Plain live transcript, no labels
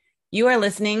You are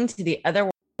listening to the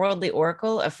Otherworldly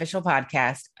Oracle official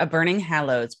podcast, a Burning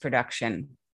Hallows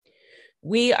production.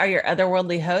 We are your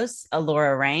otherworldly hosts,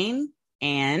 Alora Rain,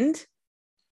 and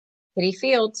Kitty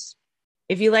Fields.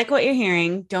 if you like what you're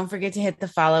hearing, don't forget to hit the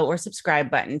follow or subscribe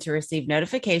button to receive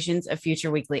notifications of future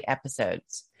weekly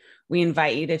episodes. We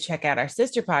invite you to check out our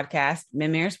sister podcast,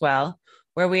 Mimir's Well,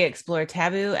 where we explore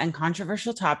taboo and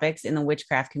controversial topics in the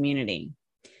witchcraft community.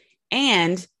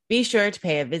 And be sure to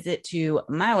pay a visit to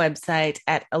my website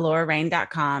at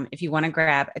alorarain.com if you want to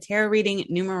grab a tarot reading,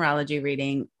 numerology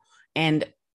reading, and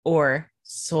or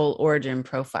soul origin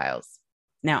profiles.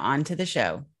 Now on to the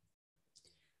show.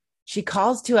 She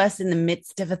calls to us in the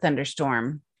midst of a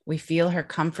thunderstorm. We feel her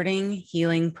comforting,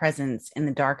 healing presence in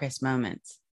the darkest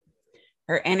moments.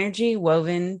 Her energy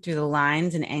woven through the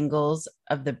lines and angles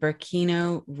of the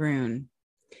Burkina rune.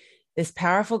 This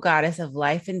powerful goddess of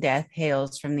life and death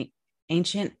hails from the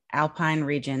ancient alpine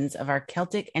regions of our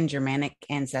Celtic and Germanic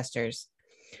ancestors.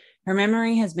 Her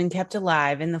memory has been kept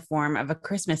alive in the form of a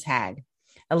Christmas hag,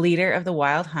 a leader of the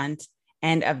wild hunt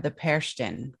and of the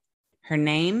Perchten. Her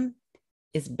name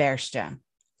is Bershta,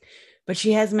 but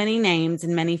she has many names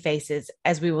and many faces,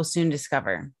 as we will soon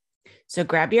discover. So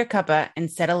grab your cuppa and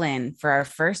settle in for our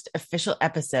first official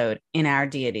episode in our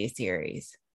deity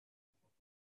series.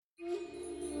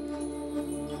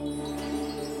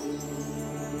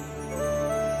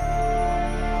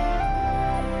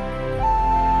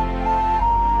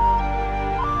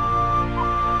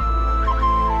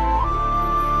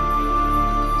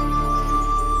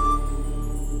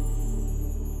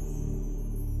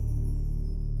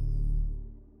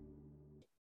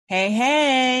 Hey,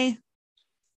 hey.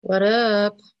 What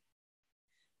up?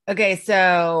 Okay,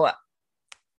 so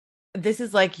this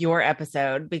is like your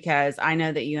episode because I know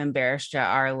that you and Barishta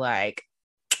are like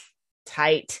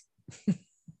tight.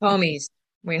 Homies.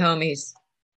 We homies.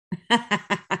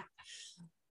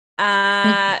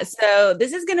 So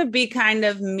this is going to be kind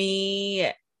of me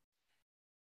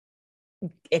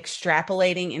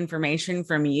extrapolating information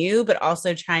from you, but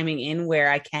also chiming in where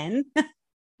I can.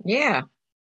 Yeah,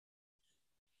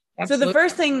 So the absolutely.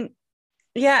 first thing,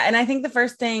 yeah, and I think the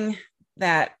first thing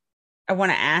that I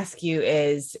want to ask you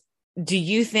is, do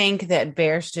you think that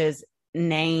Bershta's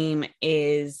name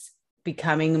is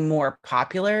becoming more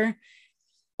popular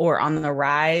or on the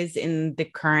rise in the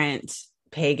current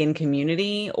pagan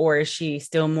community, or is she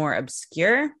still more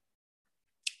obscure?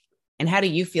 And how do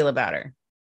you feel about her?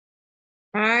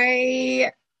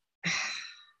 I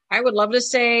I would love to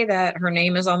say that her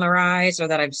name is on the rise or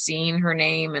that I've seen her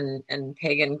name in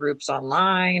pagan groups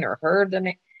online or heard the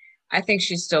name. I think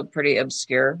she's still pretty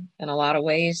obscure in a lot of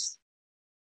ways.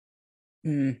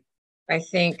 Mm. I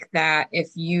think that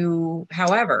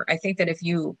however, I think that if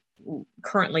you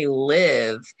currently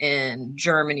live in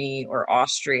Germany or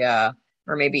Austria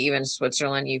or maybe even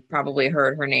Switzerland, you've probably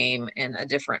heard her name in a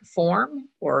different form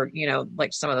or,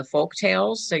 like some of the folk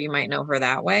tales. So you might know her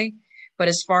that way. But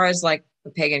as far as like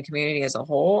the pagan community as a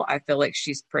whole, I feel like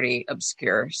she's pretty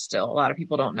obscure still. A lot of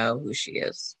people don't know who she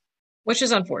is, which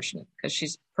is unfortunate because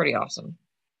she's pretty awesome.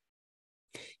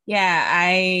 Yeah,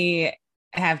 I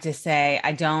have to say,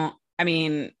 I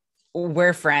mean,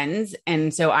 we're friends.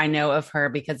 And so I know of her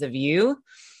because of you.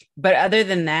 But other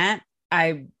than that,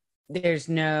 there's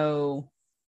no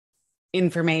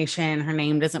information. Her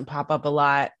name doesn't pop up a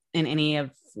lot in any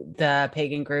of the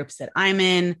pagan groups that I'm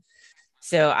in.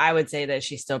 So I would say that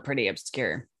she's still pretty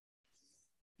obscure.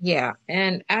 Yeah.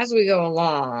 And as we go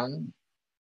along,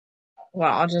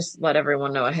 well, I'll just let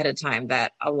everyone know ahead of time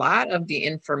that a lot of the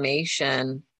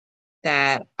information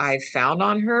that I found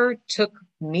on her took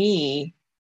me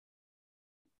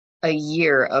a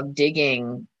year of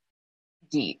digging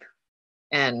deep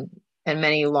and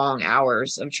many long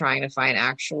hours of trying to find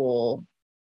actual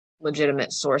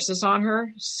legitimate sources on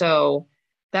her. So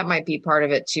that might be part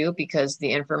of it too, because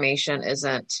the information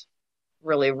isn't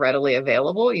really readily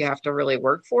available. You have to really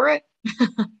work for it.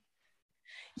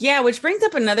 Yeah, which brings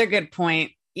up another good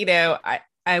point.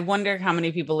 I wonder how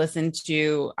many people listen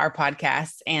to our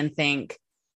podcast and think,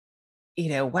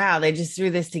 wow, they just threw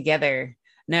this together.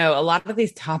 No, a lot of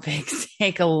these topics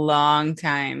take a long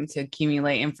time to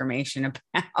accumulate information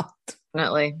about.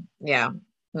 Definitely. Yeah.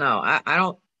 No, I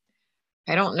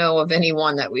don't know of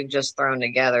anyone that we've just thrown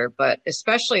together, but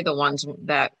especially the ones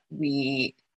that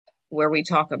where we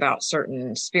talk about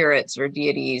certain spirits or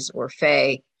deities or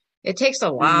fae, it takes a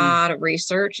Mm, lot of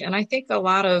research and I think a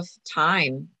lot of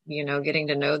time, getting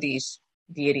to know these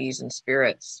deities and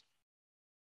spirits.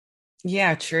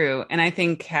 yeah, true. And I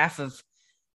think half of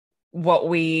what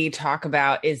we talk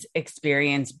about is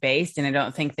experience based. And I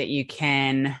don't think that you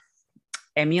can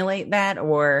emulate that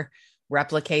or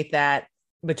replicate that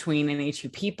between any two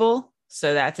people.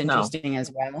 So that's No, interesting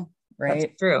as well, that's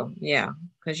right? true. Yeah.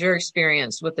 Because your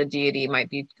experience with the deity might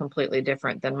be completely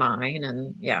different than mine.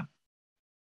 And yeah.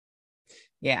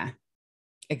 Yeah,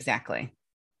 exactly.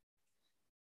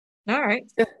 All right.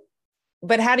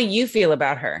 But how do you feel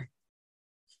about her?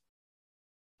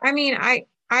 I mean,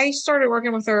 I started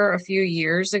working with her a few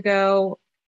years ago,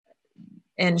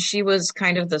 and she was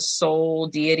kind of the sole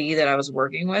deity that I was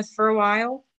working with for a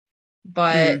while.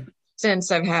 But Mm.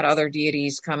 since I've had other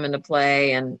deities come into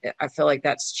play, and I feel like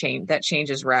that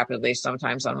changes rapidly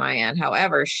sometimes on my end.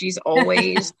 However, she's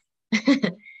always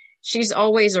she's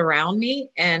always around me,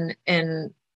 and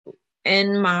in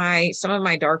my some of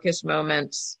my darkest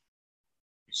moments,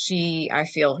 I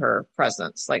feel her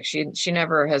presence. Like she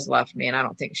never has left me, and I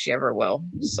don't think she ever will.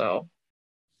 So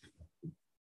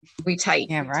we tight.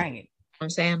 Yeah, right. I'm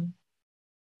saying.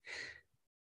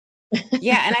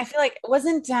 Yeah, and I feel like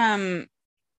wasn't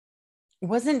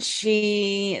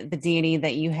she the deity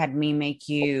that you had me make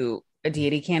you a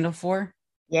deity candle for?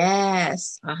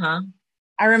 Yes. Uh-huh.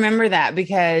 I remember that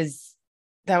because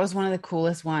that was one of the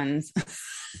coolest ones.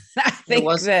 I It think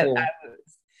was that cool.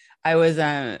 I was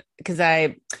because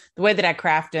the way that I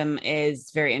craft them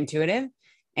is very intuitive,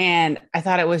 and I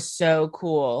thought it was so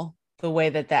cool the way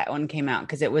that that one came out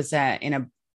because it was in a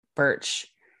birch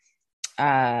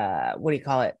what do you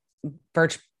call it,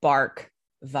 birch bark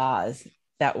vase,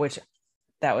 that was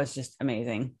just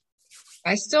amazing.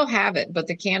 I still have it, but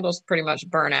the candles pretty much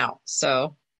burn out.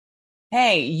 So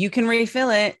Hey, you can refill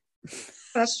it.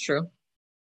 that's true.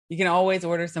 You can always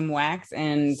order some wax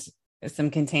and some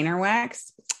container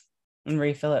wax and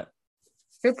refill it.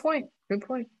 Good point. Good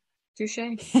point. Touche.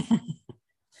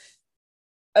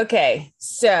 Okay,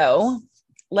 so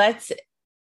let's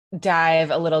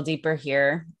dive a little deeper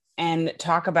here and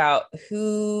talk about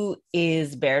who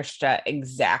is Bershta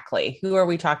exactly. Who are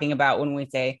we talking about when we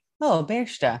say, oh,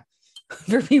 Bershta,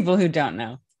 for people who don't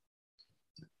know?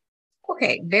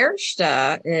 Okay,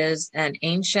 Berchta is an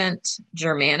ancient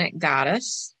Germanic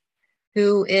goddess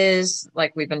who is,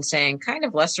 like we've been saying, kind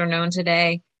of lesser known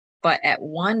today. But at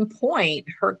one point,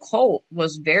 her cult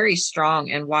was very strong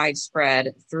and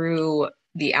widespread through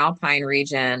the Alpine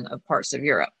region of parts of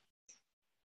Europe.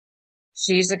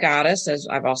 She's a goddess, as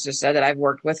I've also said, that I've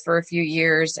worked with for a few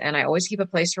years, and I always keep a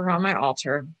place for her on my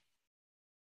altar.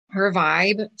 Her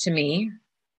vibe to me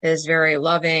is very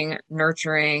loving,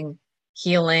 nurturing,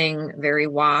 healing, very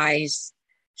wise.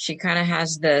 She kind of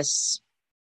has this,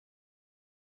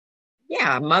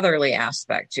 yeah, motherly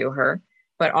aspect to her,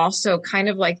 but also kind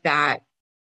of like that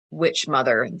witch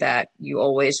mother that you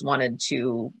always wanted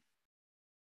to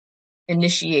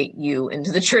initiate you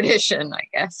into the tradition, I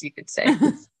guess you could say.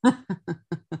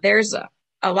 There's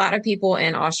a lot of people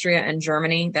in Austria and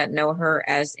Germany that know her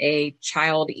as a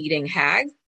child eating hag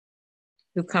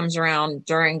who comes around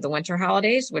during the winter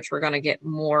holidays, which we're going to get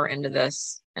more into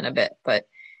this in a bit. But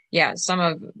yeah, some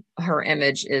of her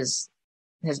image has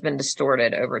been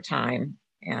distorted over time.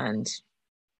 And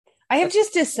I have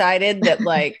just decided that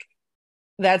like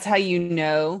that's how you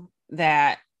know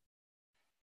that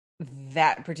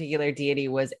that particular deity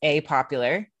was A,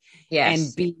 popular, and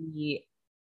yes, B,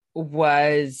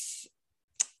 was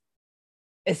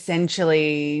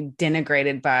essentially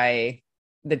denigrated by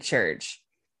the church.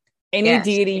 Any yes.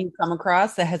 deity you come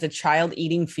across that has a child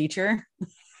eating feature,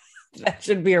 that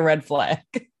should be a red flag.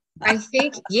 I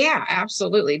think, yeah,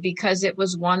 absolutely, because it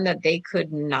was one that they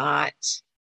could not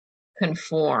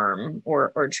conform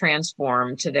or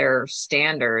transform to their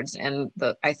standards. And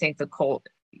I think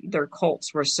their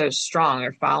cults were so strong,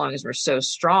 their followings were so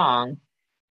strong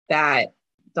that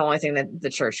the only thing that the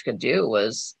church could do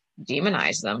was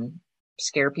demonize them,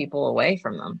 scare people away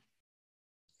from them.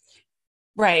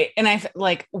 Right. And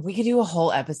like we could do a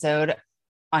whole episode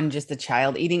on just the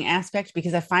child eating aspect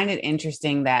because I find it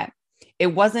interesting that it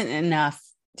wasn't enough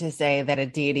to say that a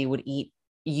deity would eat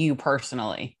you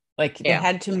personally. Like they Yeah.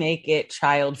 had to make it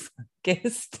child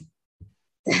focused.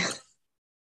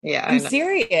 Yeah, I I'm know.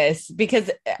 serious because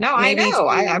No, I maybe know.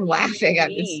 I'm to laughing.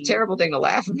 human It's a beings, terrible thing to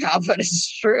laugh about, but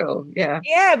it's true. Yeah.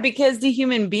 yeah, because to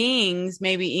human beings,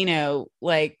 maybe,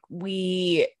 like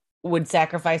we would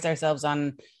sacrifice ourselves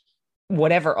on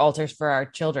whatever altars for our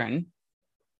children,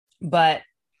 but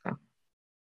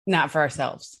not for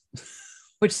ourselves,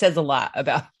 which says a lot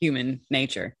about human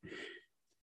nature.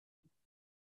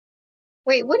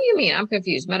 Wait, what do you mean? I'm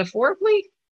confused. Metaphorically?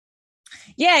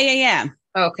 Yeah, yeah, yeah.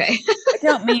 Okay. I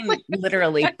don't mean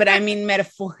literally, but I mean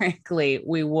metaphorically,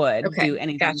 we would Okay. do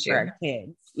anything Got for you. our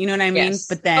kids. You know what I mean? Yes.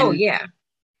 But Oh, then, yeah.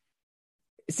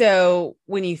 so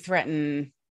when you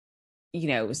threaten,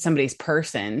 somebody's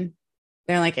person,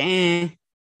 they're like, eh.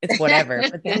 it's whatever.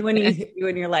 But then when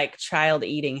you're like child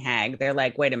eating hag, they're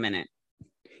like, wait a minute,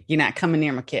 you're not coming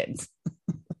near my kids.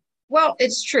 Well,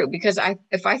 it's true because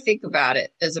if I think about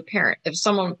it as a parent, if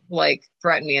someone like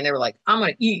threatened me and they were like, I'm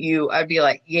going to eat you, I'd be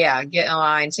like, yeah, get in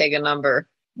line, take a number.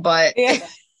 But, Yeah.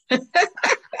 but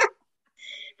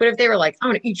if they were like, I'm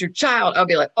going to eat your child, I'll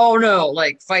be like, oh no,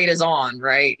 like fight is on,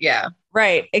 right? Yeah.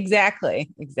 Right. Exactly.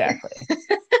 Exactly.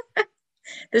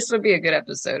 This would be a good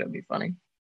episode. It'd be funny.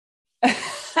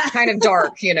 Kind of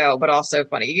dark, but also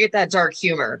funny. You get that dark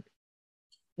humor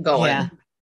going. Yeah.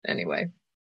 Anyway.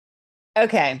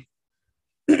 Okay.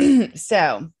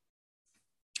 So,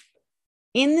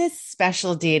 in this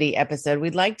special deity episode,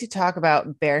 we'd like to talk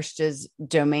about Bershta's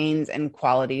domains and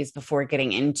qualities before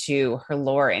getting into her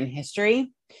lore and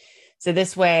history. So,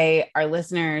 this way, our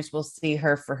listeners will see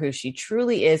her for who she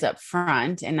truly is up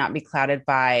front and not be clouded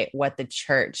by what the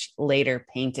church later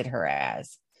painted her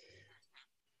as.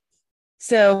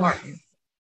 So,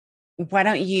 why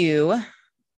don't you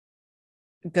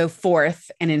go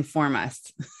forth and inform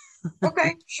us?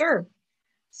 Okay, sure.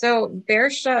 So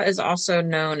Bershta is also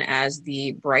known as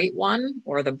the Bright One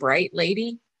or the Bright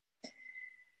Lady.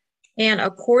 And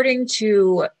according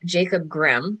to Jacob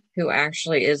Grimm, who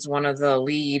actually is one of the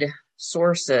lead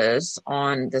sources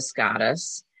on this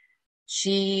goddess,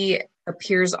 she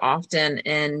appears often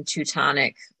in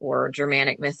Teutonic or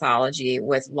Germanic mythology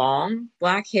with long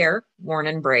black hair worn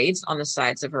in braids on the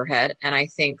sides of her head. And I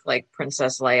think like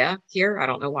Princess Leia here. I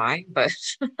don't know why, but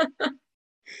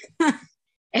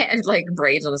and like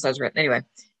braids on the sides of her head. Anyway,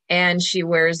 and she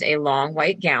wears a long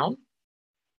white gown.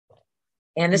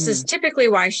 And this is typically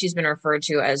why she's been referred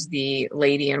to as the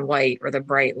Lady in White or the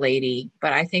Bright Lady.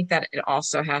 But I think that it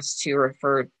also has to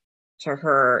refer to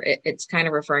her. It's kind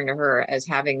of referring to her as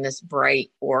having this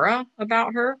bright aura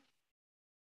about her.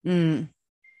 And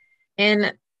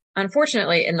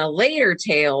unfortunately, in the later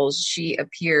tales, she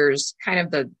appears kind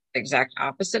of the exact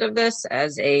opposite of this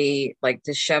as a like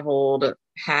disheveled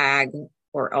hag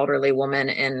or elderly woman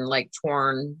in like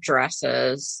torn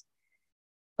dresses.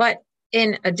 But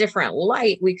in a different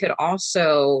light, we could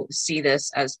also see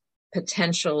this as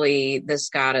potentially this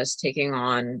goddess taking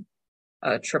on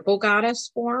a triple goddess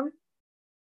form. Of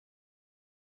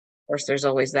course, there's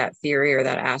always that theory or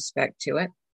that aspect to it.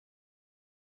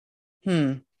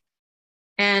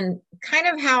 And kind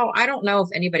of how, I don't know if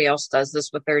anybody else does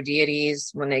this with their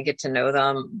deities when they get to know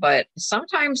them, but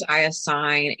sometimes I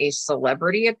assign a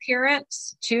celebrity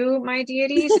appearance to my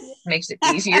deities. It makes it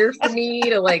easier for me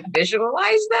to like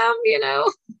visualize them,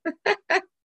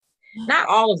 Not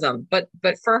all of them, but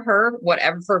for her,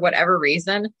 for whatever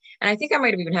reason. And I think I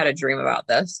might have even had a dream about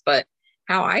this, but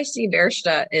how I see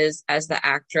Bershta is as the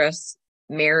actress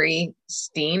Mary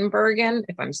Steenburgen,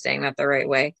 if I'm saying that the right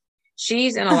way.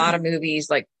 She's in a lot of movies,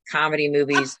 like comedy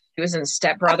movies. She was in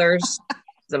Step Brothers,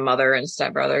 the mother in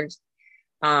Step Brothers.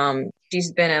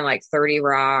 She's been in like 30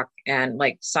 Rock and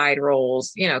like side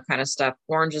roles, kind of stuff.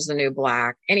 Orange is the New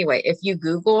Black. Anyway, if you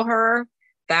Google her,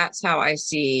 that's how I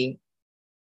see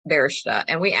Bershta.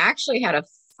 And we actually had a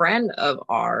friend of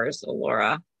ours,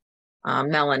 Laura,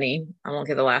 Melanie. I won't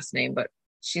give the last name, but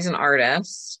she's an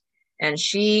artist. And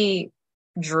she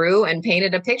drew and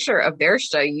painted a picture of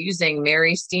Bershta using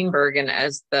Mary Steenburgen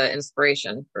as the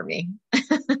inspiration for me.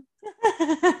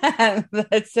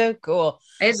 That's so cool.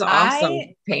 It's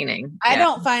awesome painting. I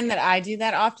don't find that I do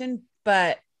that often,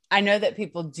 but I know that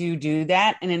people do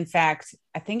that. And in fact,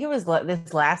 I think it was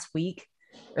this last week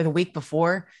or the week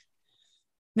before.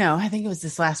 No, I think it was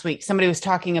this last week. Somebody was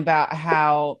talking about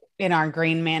how in our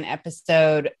Green Man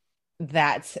episode,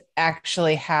 that's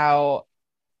actually how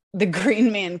the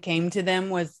Green Man came to them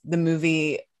was the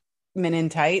movie Men in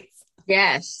Tights.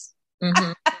 Yes.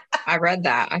 Mm-hmm. I read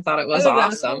that. I thought it was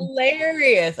awesome.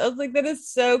 Hilarious. I was like, that is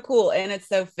so cool. And it's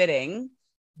so fitting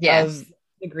of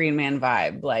the Green Man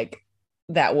vibe. Like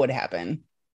that would happen.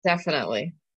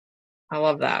 Definitely. I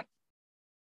love that.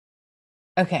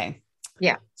 Okay.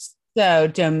 Yeah. So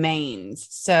domains.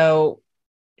 So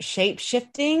shape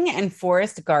shifting and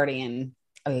forest guardian.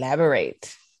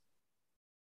 Elaborate.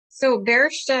 So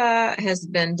Bershta has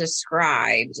been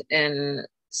described in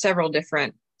several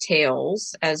different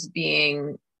tales as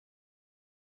being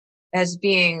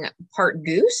part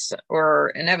goose or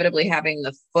inevitably having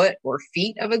the foot or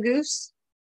feet of a goose.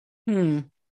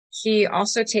 She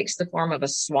also takes the form of a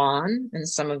swan in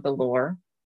some of the lore.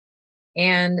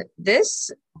 And this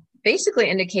basically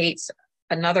indicates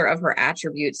another of her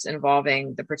attributes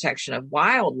involving the protection of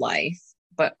wildlife,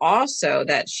 but also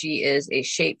that she is a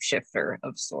shapeshifter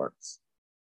of sorts.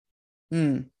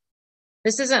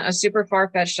 This isn't a super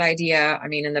far-fetched idea. I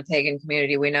mean, in the pagan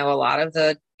community, we know a lot of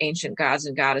the ancient gods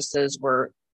and goddesses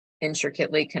were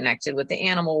intricately connected with the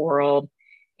animal world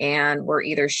and were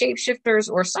either shapeshifters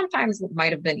or sometimes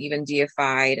might have been even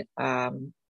deified.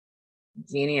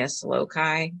 Genius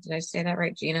loci. Did I say that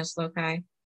right? Genus loci.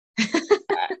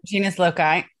 Genus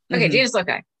loci. Okay, genus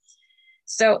loci.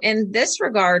 So in this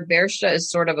regard, Bershta is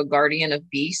sort of a guardian of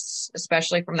beasts,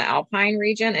 especially from the Alpine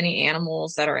region. Any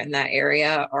animals that are in that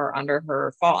area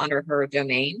fall under her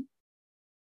domain.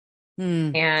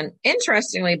 And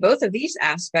interestingly, both of these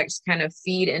aspects kind of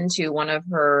feed into one of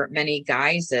her many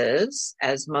guises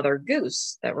as Mother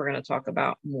Goose that we're going to talk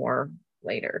about more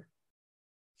later.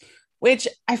 Which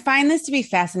I find this to be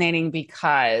fascinating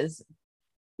because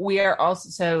we are also,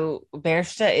 so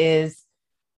Bershta is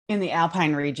in the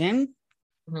Alpine region.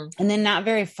 And then not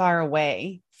very far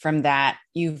away from that,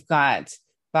 you've got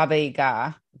Baba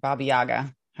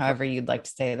Yaga, however you'd like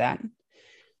to say that.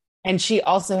 And she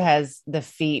also has the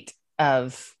feet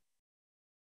of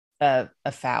a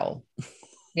fowl.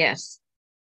 Yes.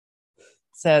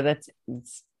 So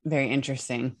it's very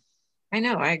interesting. I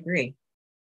know, I agree.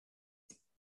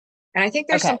 And I think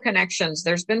there's some connections.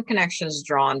 There's been connections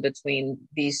drawn between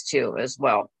these two as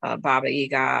well, Baba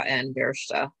Yaga and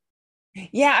Bershta.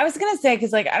 Yeah, I was going to say,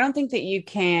 because I don't think that you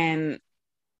can,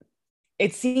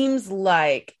 it seems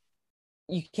like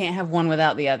you can't have one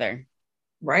without the other.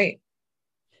 Right.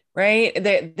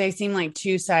 They seem like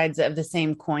two sides of the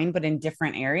same coin, but in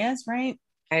different areas, right?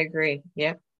 I agree.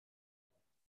 Yep.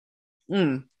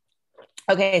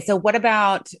 Okay, so what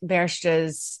about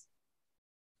Bershta's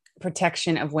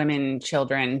protection of women,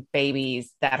 children, babies,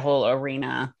 that whole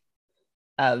arena?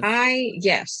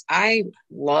 I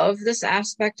love this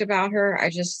aspect about her.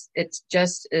 It is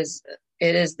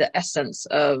the essence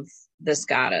of this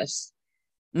goddess.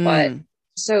 But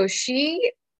so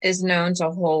she is known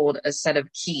to hold a set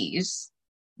of keys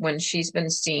when she's been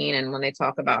seen, and when they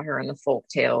talk about her in the folk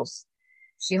tales,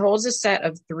 she holds a set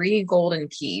of 3 golden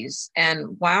keys.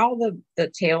 And while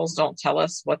the tales don't tell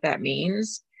us what that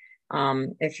means,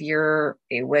 if you're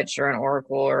a witch or an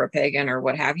oracle or a pagan or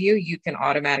what have you, you can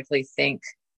automatically think,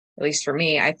 at least for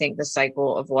me, I think the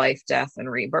cycle of life, death, and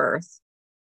rebirth.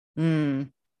 That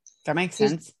makes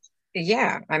sense.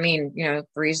 Yeah. I mean,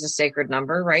 3 is the sacred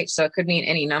number, right? So it could mean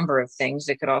any number of things.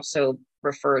 It could also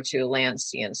refer to land,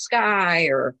 sea, and sky,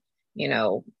 or,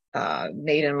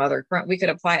 maiden, mother. We could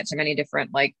apply it to many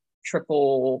different,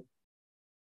 triple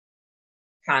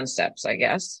concepts, I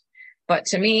guess. But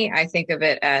to me, I think of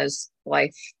it as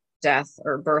life, death,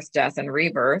 or birth, death, and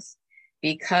rebirth,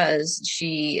 because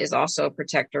she is also a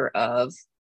protector of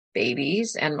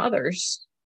babies and mothers.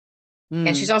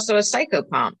 And she's also a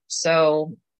psychopomp.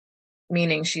 So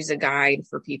meaning she's a guide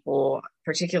for people,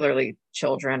 particularly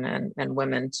children and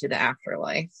women, to the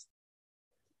afterlife.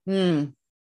 Yeah.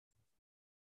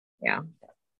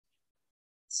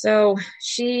 So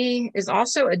she is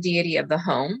also a deity of the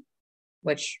home,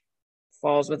 which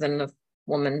falls within the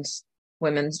women's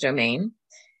domain,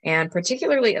 and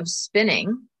particularly of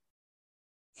spinning,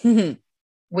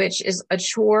 which is a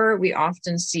chore we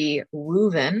often see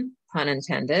woven, pun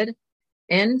intended,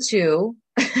 into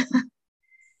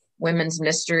women's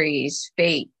mysteries,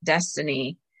 fate,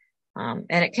 destiny. And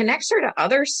it connects her to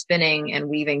other spinning and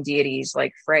weaving deities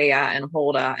like Freya and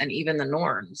Holda and even the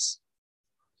Norns.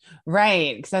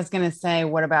 Right. Because I was going to say,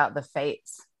 what about the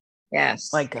fates?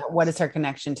 Yes. What is her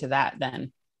connection to that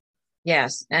then?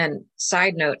 Yes. And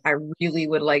side note, I really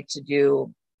would like to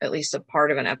do at least a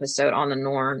part of an episode on the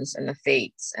Norns and the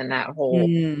fates and that whole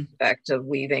aspect of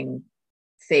weaving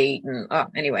fate. And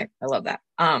anyway, I love that.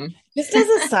 Just as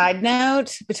a side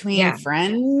note between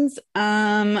friends,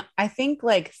 I think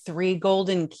 3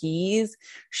 golden keys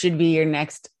should be your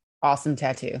next awesome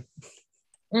tattoo.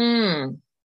 That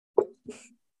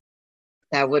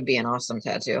would be an awesome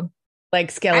tattoo.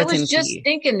 Skeleton key. I was just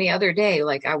thinking the other day,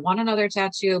 I want another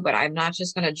tattoo, but I'm not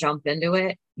just going to jump into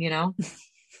it,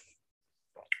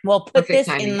 Well, put Perfect this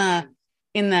timing.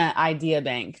 in the idea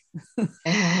bank.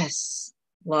 Yes.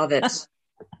 Love it.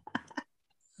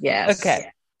 Yes.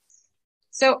 Okay.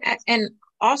 So, and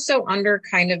also under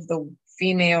kind of the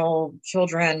female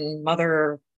children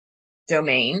mother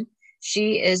domain,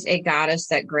 she is a goddess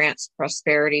that grants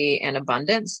prosperity and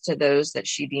abundance to those that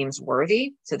she deems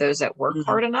worthy, to those that work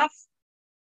hard enough.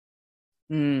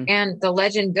 And the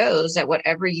legend goes that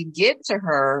whatever you give to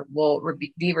her will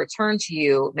be returned to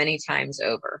you many times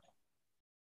over.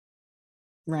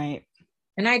 Right.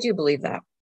 And I do believe that.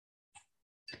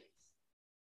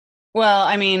 Well,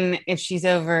 I mean, if she's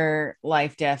over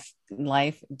life, death,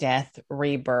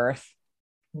 rebirth,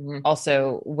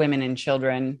 also women and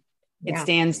children, it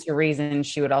stands to reason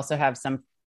she would also have some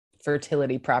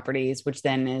fertility properties, which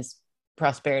then is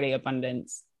prosperity,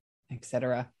 abundance,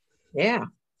 etc. Yeah.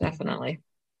 Definitely.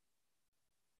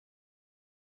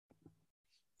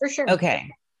 For sure.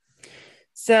 Okay.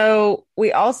 So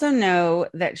we also know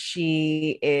that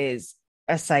she is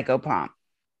a psychopomp.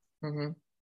 Hmm.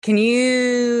 Can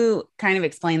you kind of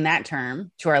explain that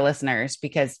term to our listeners?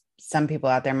 Because some people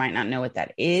out there might not know what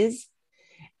that is.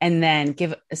 And then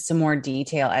give some more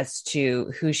detail as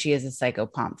to who she is a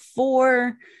psychopomp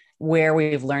for, where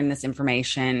we've learned this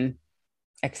information,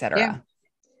 Yeah. etc.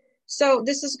 So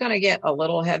this is going to get a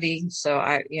little heavy. So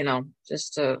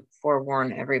just to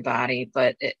forewarn everybody,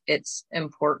 but it's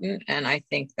important. And I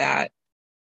think that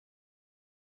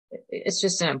it's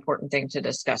just an important thing to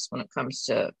discuss when it comes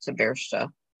to Bershta.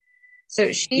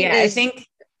 So she Yeah, I is, think,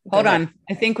 go hold ahead. on.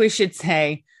 I think we should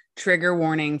say trigger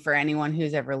warning for anyone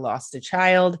who's ever lost a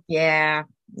child. Yeah.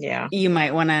 Yeah. You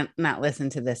might want to not listen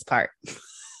to this part.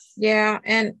 Yeah.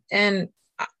 And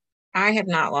I have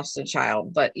not lost a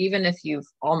child, but even if you've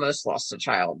almost lost a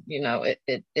child,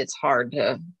 it's hard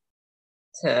to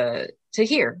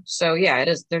hear. So yeah, it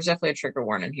is. There's definitely a trigger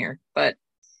warning here. But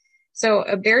so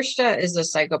Bershta is a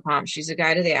psychopomp. She's a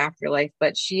guide to the afterlife,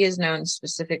 but she is known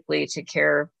specifically to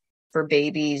care for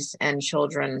babies and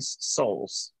children's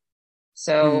souls. Mm.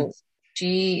 So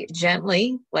she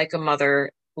gently, like a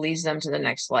mother, leads them to the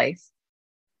next life.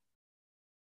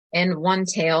 In one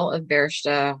tale of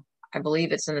Bershta, I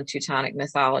believe it's in the Teutonic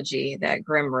mythology that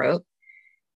Grimm wrote,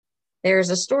 there's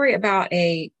a story about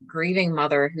a grieving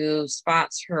mother who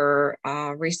spots her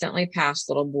recently passed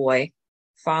little boy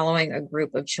following a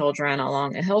group of children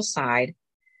along a hillside.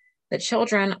 The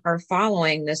children are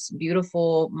following this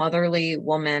beautiful motherly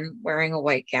woman wearing a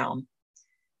white gown.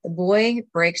 The boy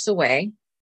breaks away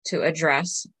to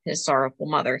address his sorrowful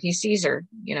mother. He sees her,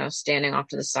 standing off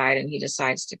to the side, and he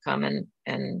decides to come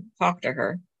and talk to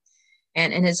her.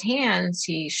 And in his hands,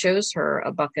 he shows her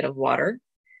a bucket of water,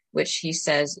 which he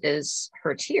says is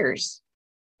her tears.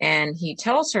 And he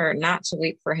tells her not to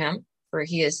weep for him, for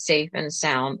he is safe and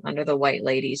sound under the White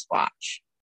Lady's watch.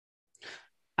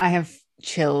 I have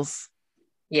chills.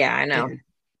 Yeah, I know. Dude.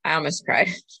 I almost cried.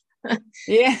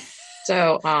 Yeah.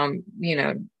 So,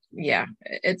 yeah,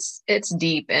 it's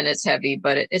deep and it's heavy,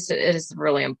 but it is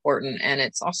really important, and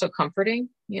it's also comforting.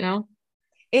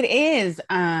 It is.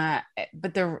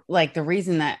 But the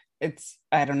reason that it's,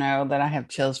 I don't know, that I have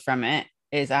chills from it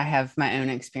is I have my own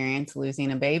experience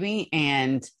losing a baby.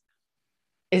 And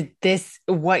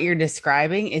what you're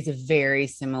describing is very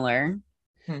similar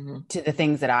Mm-hmm. to the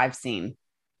things that I've seen,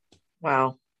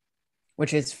 Wow.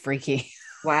 which is freaky.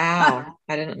 Wow.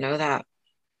 I didn't know that.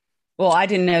 Well, I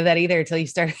didn't know that either until you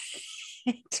started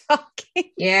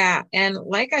talking. Yeah, and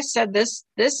like I said, this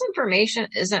information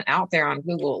isn't out there on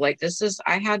Google. Like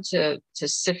I had to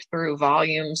sift through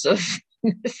volumes of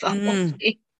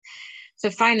mythology to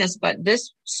find this, but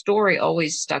this story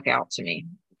always stuck out to me.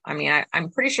 I mean, I'm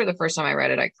pretty sure the first time I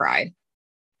read it, I cried.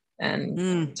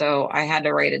 And so I had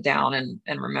to write it down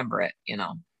and remember it.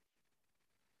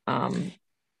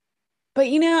 But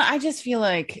I just feel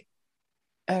like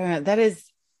that is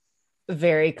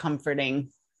very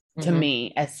comforting to Mhm.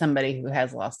 me as somebody who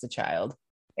has lost a child.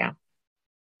 Yeah.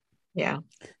 Yeah.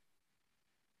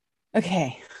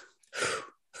 Okay.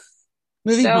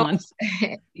 Moving So, on.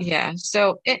 yeah.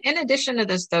 So, in addition to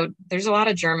this, though, there's a lot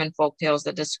of German folk tales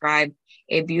that describe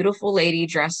a beautiful lady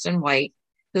dressed in white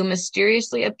who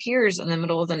mysteriously appears in the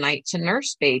middle of the night to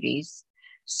nurse babies.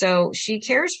 So, she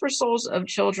cares for souls of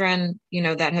children,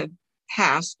 that have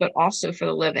passed, but also for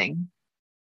the living.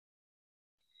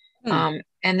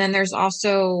 And then there's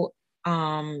also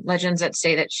legends that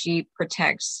say that she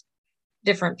protects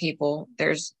different people.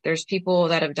 There's people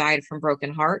that have died from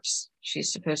broken hearts.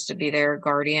 She's supposed to be their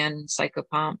guardian,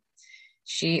 psychopomp.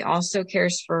 She also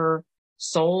cares for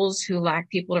souls who lack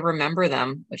people to remember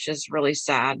them, which is really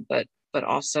sad, but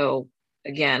also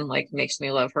again, like makes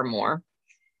me love her more.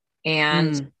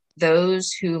 And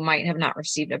those who might have not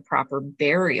received a proper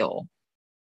burial.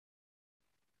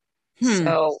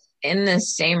 So in the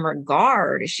same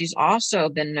regard, she's also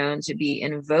been known to be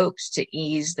invoked to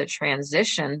ease the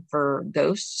transition for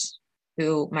ghosts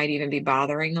who might even be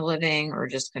bothering the living or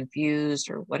just confused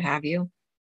or what have you.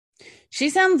 She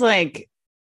sounds like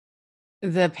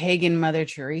the pagan Mother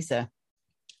Teresa.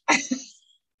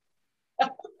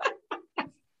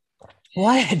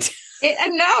 What?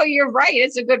 No, you're right.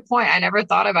 It's a good point. I never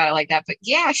thought about it like that. But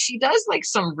yeah, she does like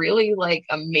some really like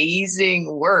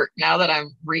amazing work now that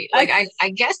I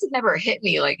guess it never hit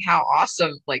me like how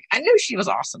awesome. Like I knew she was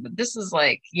awesome, but this is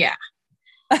like, yeah.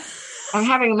 I'm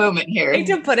having a moment here. I hate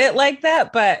to put it like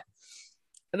that, but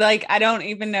like I don't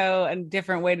even know a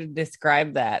different way to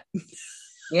describe that.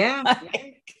 Yeah.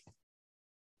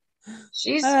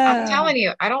 I'm telling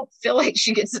you, I don't feel like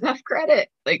she gets enough credit.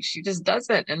 Like she just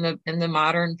doesn't in the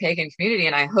modern pagan community.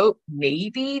 And I hope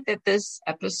maybe that this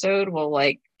episode will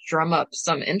like drum up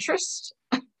some interest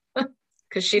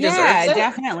because she deserves Yeah, it.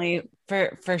 definitely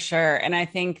for sure. And I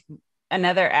think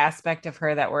another aspect of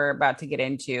her that we're about to get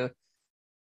into,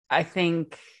 I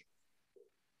think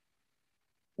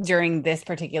during this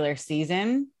particular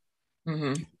season,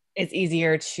 Mm-hmm. it's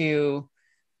easier to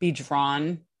be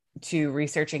drawn to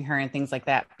researching her and things like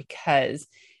that because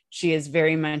she is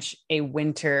very much a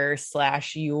winter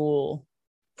slash Yule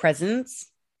presence.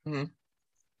 Mm-hmm.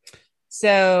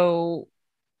 So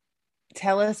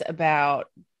tell us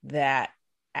about that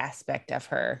aspect of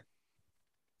her.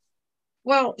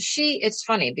 Well, it's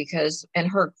funny because in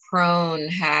her crone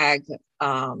hag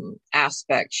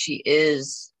aspect, she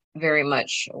is very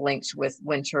much linked with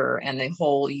winter and the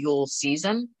whole Yule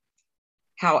season.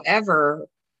 However,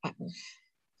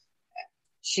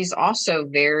 she's also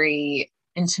very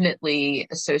intimately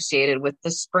associated with the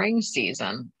spring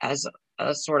season as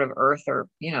a sort of earth or,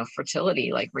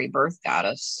 fertility, like rebirth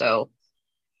goddess. So,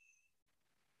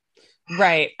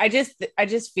 Right. I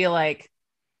just feel like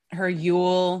her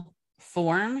Yule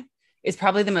form is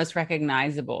probably the most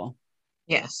recognizable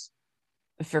yes.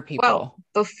 for Well, people.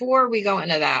 before we go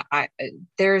into that,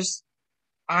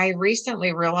 I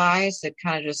recently realized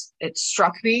it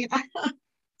struck me,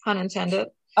 pun intended,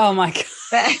 Oh my God.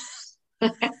 that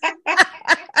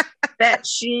that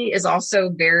she is also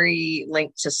very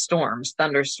linked to storms,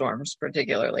 thunderstorms,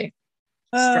 particularly.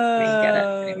 Struck me, get it?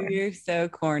 Oh, Anyway, you're so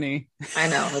corny. I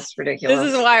know it's This is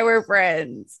ridiculous. why we're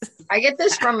friends. I get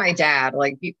this from my dad.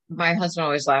 Like my husband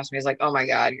always laughs at me. He's like, "Oh my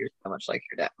God, you're so much like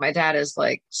your dad." My dad is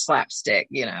like slapstick,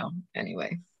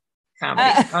 Anyway,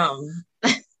 comedy.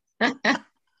 Uh,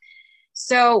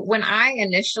 So when I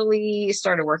initially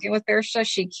started working with Bearsha,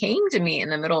 she came to me in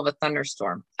the middle of a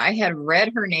thunderstorm. I had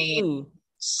read her name ooh.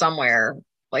 somewhere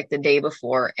like the day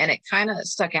before, and it kind of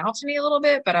stuck out to me a little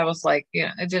bit, but I was like,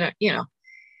 it didn't.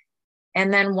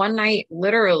 And then one night,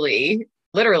 literally,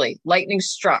 lightning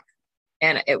struck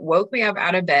and it woke me up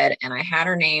out of bed, and I had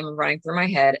her name running through my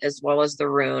head as well as the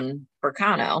rune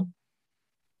Berkano.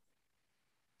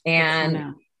 And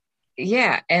Bacano.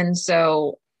 yeah, and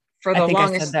so for I the think I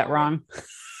said longest, that wrong.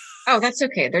 oh, that's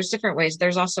okay. There's different ways.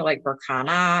 There's also like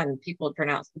Berkana, and people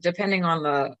pronounce depending on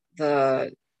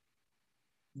the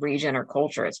region or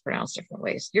culture, it's pronounced different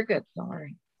ways. You're good. Don't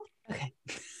worry. Okay.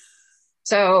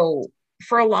 So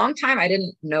for a long time, I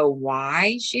didn't know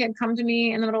why she had come to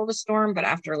me in the middle of a storm, but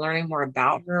after learning more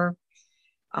about her,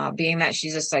 being that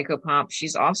she's a psychopomp,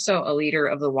 she's also a leader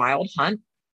of the Wild Hunt,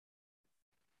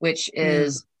 which Mm,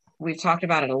 is, we've talked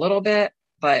about it a little bit,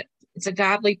 but it's a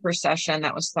godly procession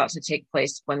that was thought to take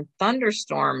place when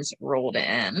thunderstorms rolled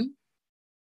in.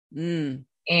 mm.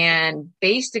 And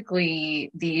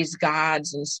basically, these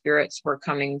gods and spirits were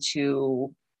coming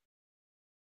to,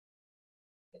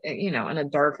 in a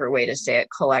darker way to say it,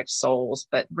 collect souls.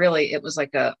 But really, it was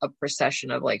like a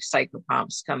procession of like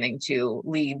psychopomps coming to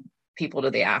lead people to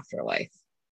the afterlife.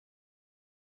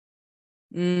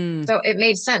 Mm. So it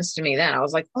made sense to me then. I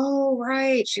was like, oh,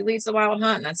 right. She leads the Wild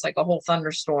Hunt. And that's like a whole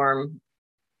thunderstorm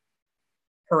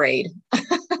parade.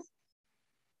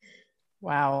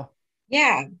 Wow.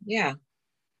 Yeah. Yeah.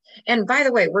 And by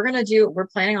the way, we're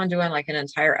planning on doing like an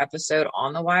entire episode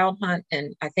on the Wild Hunt.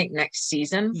 And I think next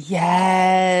season,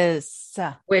 Yes.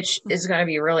 which is going to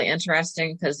be really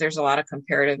interesting because there's a lot of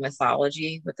comparative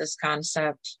mythology with this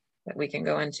concept that we can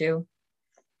go into.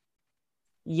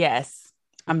 Yes.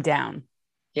 I'm down. I'm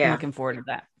Yeah. looking forward to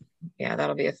that. Yeah.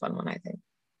 That'll be a fun one, I think.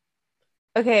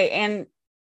 Okay. And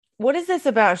what is this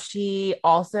about? She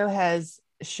also has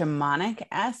shamanic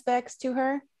aspects to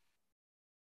her.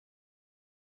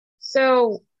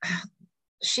 So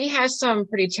she has some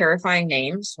pretty terrifying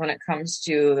names when it comes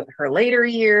to her later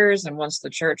years and once the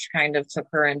church kind of took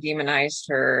her and demonized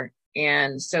her.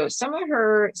 And so some of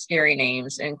her scary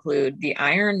names include the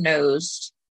Iron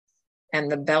Nosed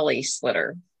and the Belly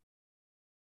Slitter.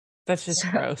 That's just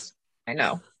So, gross. I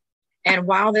know. And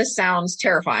while this sounds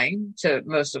terrifying to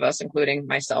most of us, including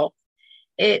myself,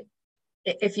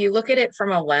 if you look at it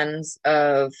from a lens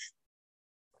of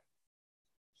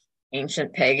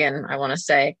ancient pagan, I want to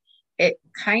say, it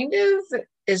kind of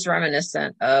is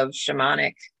reminiscent of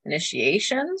shamanic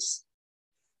initiations.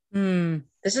 Mm.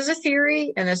 This is a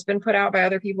theory and it's been put out by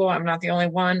other people. I'm not the only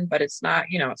one, but it's not,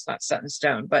 it's not set in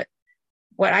stone. But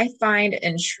what I find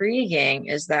intriguing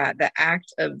is that the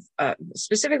act of,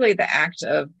 specifically the act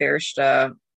of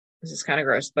Bershta, this is kind of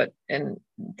gross, and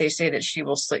they say that she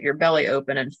will slit your belly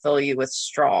open and fill you with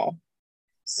straw.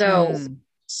 So Mm.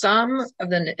 some of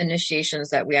the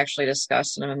initiations that we actually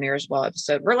discussed in a Mimir's Well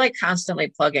episode, we're like constantly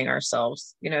plugging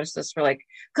ourselves. You notice this? We're like,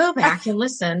 go back and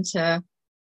listen to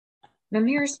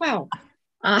Mimir's Well.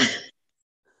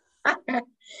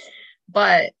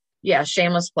 But yeah,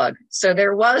 shameless plug. So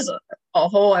there was a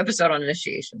whole episode on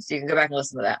initiation. So you can go back and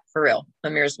listen to that for real,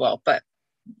 Mimir's Well. But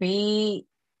we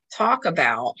talk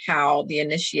about how the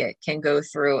initiate can go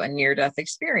through a near-death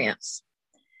experience.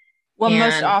 Well,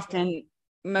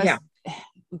 And,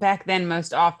 back then,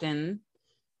 most often,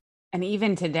 and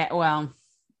even today, well,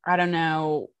 I don't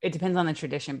know, it depends on the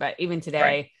tradition, but even today,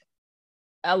 right.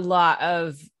 A lot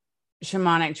of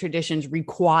shamanic traditions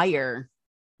require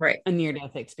a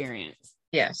near-death experience.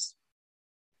 Yes.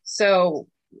 So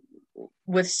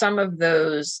with some of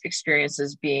those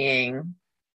experiences being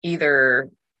either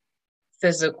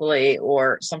physically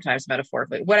or sometimes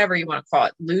metaphorically, whatever you want to call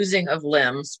it, losing of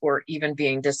limbs or even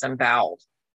being disemboweled.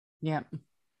 Yeah.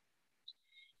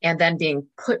 And then being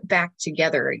put back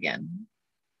together again.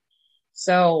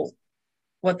 So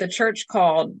what the church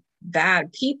called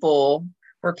bad people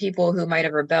were people who might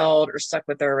have rebelled or stuck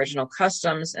with their original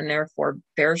customs, and therefore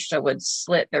Bershta would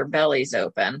slit their bellies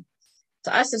open.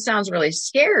 To us, it sounds really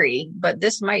scary, but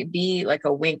this might be like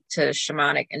a wink to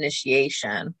shamanic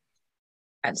initiation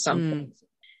at some point.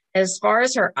 As far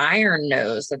as her iron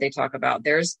nose that they talk about,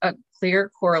 there's a clear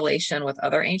correlation with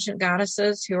other ancient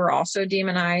goddesses who are also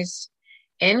demonized,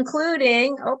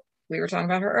 including, we were talking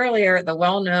about her earlier, the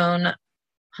well-known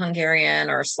Hungarian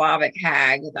or Slavic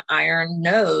hag, the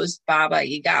iron-nosed Baba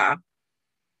Yaga.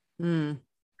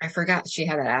 I forgot she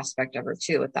had that aspect of her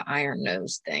too with the iron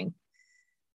nose thing.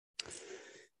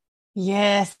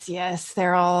 Yes,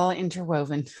 they're all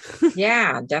interwoven.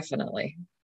 Yeah, definitely.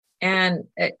 And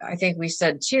I think we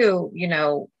said too,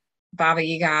 Baba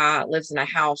Yaga lives in a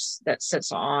house that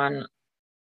sits on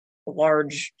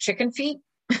large chicken feet.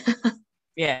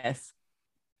 Yes.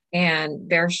 And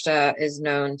Bershta is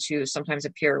known to sometimes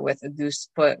appear with a goose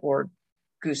foot or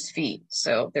goose feet.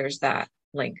 So there's that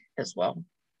link as well.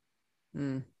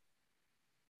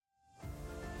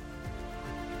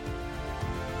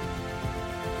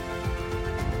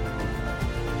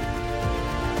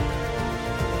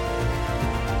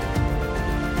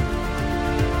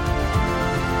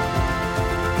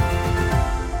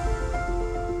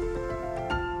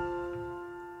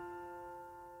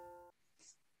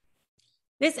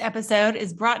 This episode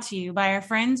is brought to you by our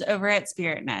friends over at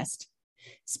Spirit Nest.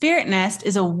 Spirit Nest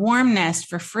is a warm nest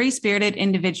for free-spirited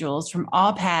individuals from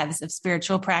all paths of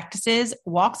spiritual practices,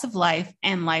 walks of life,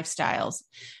 and lifestyles.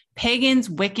 Pagans,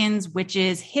 Wiccans,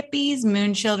 witches, hippies,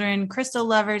 moon children, crystal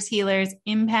lovers, healers,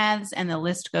 empaths, and the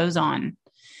list goes on.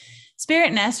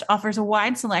 Spirit Nest offers a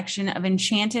wide selection of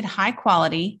enchanted,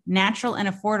 high-quality, natural, and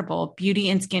affordable beauty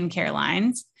and skincare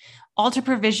lines, altar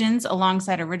provisions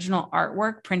alongside original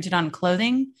artwork printed on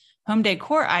clothing, home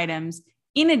decor items,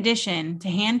 in addition to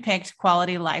hand-picked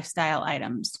quality lifestyle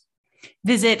items.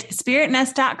 Visit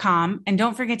spiritnest.com and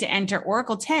don't forget to enter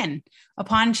Oracle 10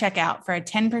 upon checkout for a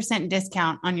 10%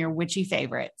 discount on your witchy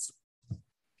favorites.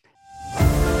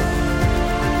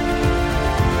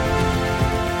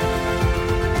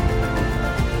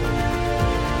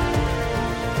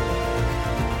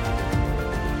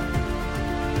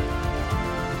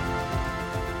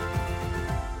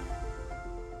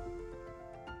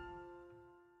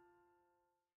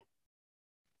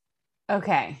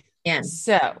 Okay. Yeah.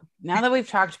 So now that we've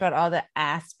talked about all the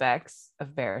aspects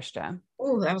of Bershta.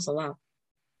 Oh, that was a lot.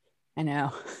 I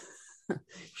know.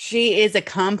 She is a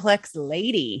complex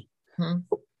lady.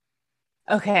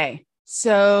 Okay.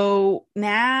 So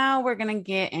now we're going to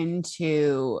get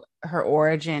into her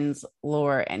origins,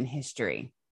 lore, and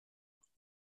history.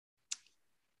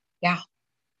 Yeah.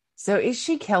 So is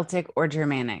she Celtic or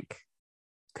Germanic?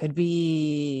 Could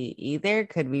be either,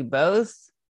 could be both.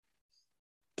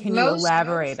 Can you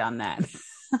elaborate on that?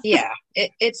 Yeah,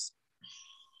 it's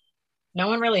no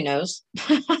one really knows.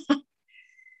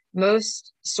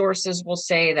 Most sources will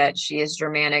say that she is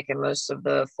Germanic, and most of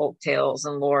the folk tales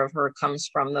and lore of her comes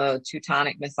from the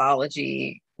Teutonic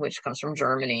mythology, which comes from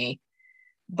Germany.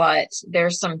 But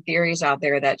there's some theories out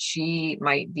there that she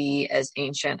might be as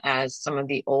ancient as some of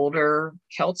the older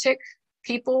Celtic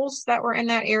peoples that were in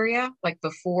that area, like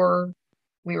before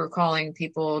we were calling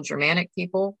people Germanic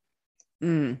people.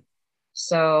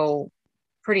 So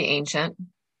pretty ancient,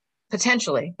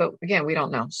 potentially, but again, we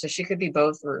don't know. So she could be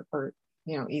both or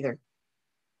either.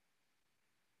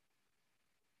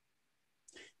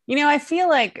 I feel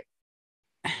like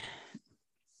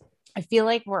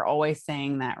we're always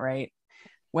saying that, right?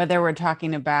 Whether we're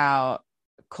talking about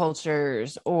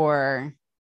cultures or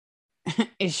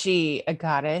is she a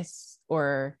goddess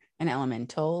or an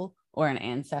elemental or an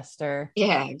ancestor.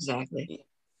 Yeah, exactly.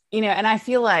 And I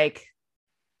feel like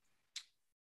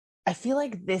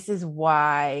this is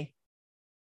why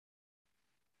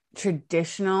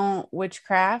traditional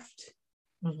witchcraft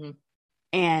Mm-hmm.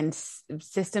 and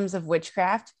systems of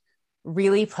witchcraft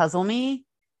really puzzle me,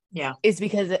 Yeah. is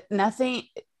because nothing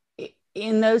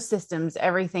in those systems,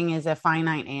 everything is a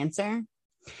finite answer.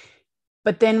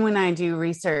 But then when I do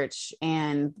research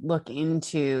and look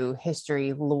into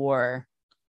history, lore,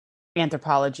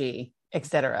 anthropology,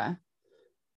 etc.,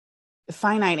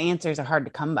 finite answers are hard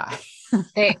to come by.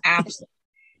 They absolutely,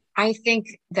 I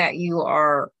think that you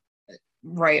are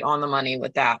right on the money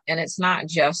with that. And it's not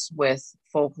just with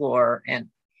folklore and,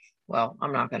 well,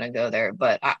 I'm not going to go there,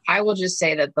 but I will just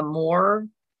say that the more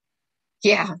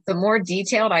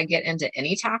detailed I get into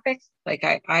any topic, like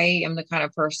I am the kind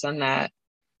of person that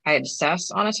I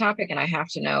obsess on a topic and I have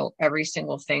to know every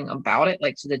single thing about it,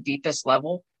 like to the deepest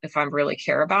level, if I really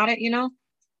care about it,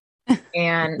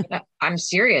 And I'm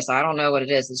serious. I don't know what it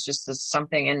is. It's just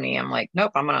something in me. I'm like,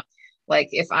 nope,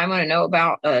 if I'm going to know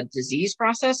about a disease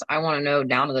process, I want to know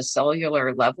down to the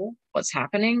cellular level what's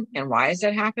happening and why is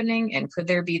it happening? And could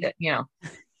there be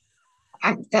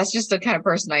that's just the kind of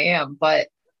person I am. But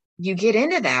you get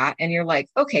into that and you're like,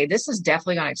 okay, this is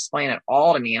definitely going to explain it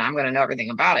all to me and I'm going to know everything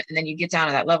about it. And then you get down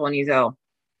to that level and you go,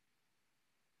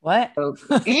 What? oh,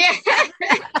 yeah.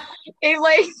 It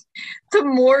like the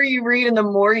more you read and the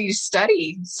more you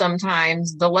study,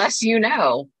 sometimes the less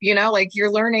like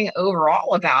you're learning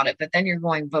overall about it, but then you're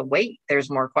going, but wait, there's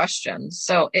more questions.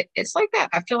 So it's like that.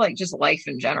 I feel like just life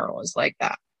in general is like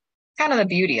that. Kind of the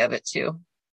beauty of it too.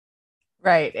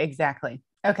 Right, exactly.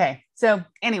 Okay. So,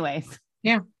 anyways,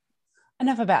 Yeah.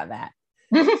 enough about that.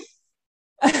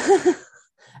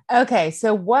 Okay.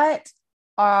 So, what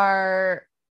are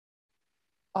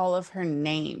all of her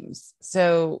names?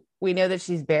 So, we know that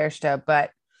she's Bershta,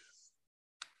 but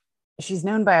she's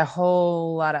known by a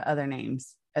whole lot of other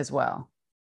names as well.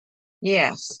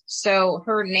 Yes. So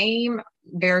her name,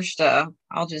 Bershta,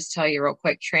 I'll just tell you real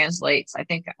quick, translates, I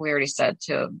think we already said,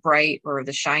 to bright or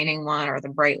the shining one or the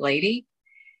bright lady.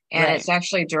 And Right. it's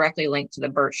actually directly linked to the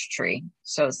birch tree.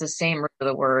 So it's the same root of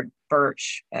the word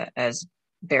birch as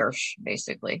bersh,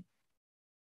 basically.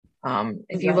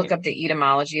 If you look Right. up the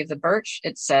etymology of the birch,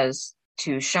 it says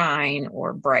to shine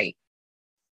or bright.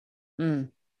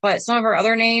 Mm. But some of her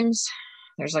other names,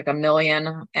 there's like a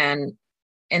million. And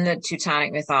in the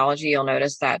Teutonic mythology, you'll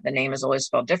notice that the name is always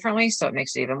spelled differently, so it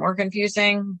makes it even more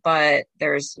confusing. But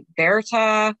there's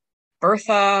Bertha,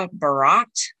 Bertha, Barat,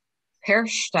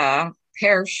 Pershta,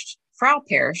 Persht, Frau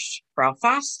Persht, Frau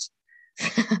Fast,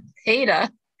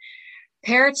 Peta,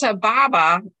 Perta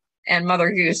Baba, and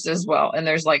Mother Goose as well. And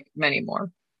there's like many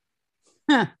more.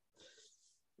 Huh.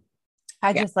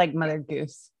 I Yeah, just like Mother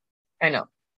Goose. I know.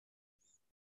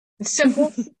 It's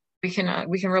simple. we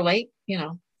can relate,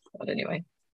 But anyway.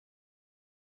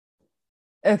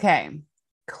 Okay.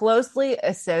 Closely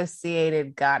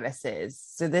associated goddesses.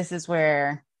 So this is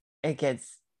where it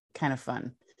gets kind of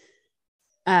fun.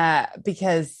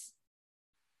 Because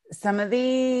some of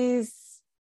these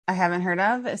I haven't heard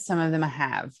of, some of them I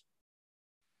have.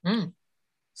 Mm.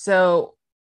 So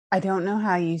I don't know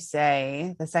how you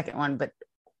say the second one, but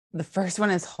the first one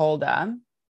is Holda.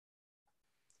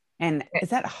 And is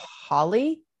that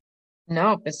Holly?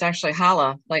 No, it's actually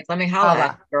holla. Like, let me holla at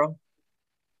Holla. you, girl.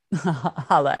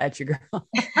 Holla at your girl.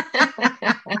 Let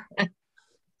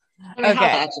me holla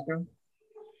Okay. at you, girl.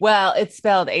 Well, it's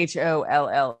spelled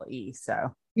Holle. So I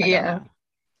don't Yeah. know.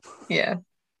 Yeah.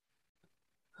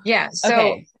 Yeah.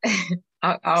 So Okay.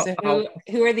 I'll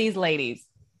Who are these ladies?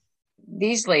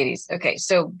 these ladies. Okay.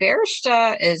 So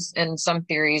Bershta is in some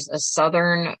theories a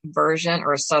southern version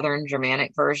or a southern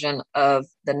Germanic version of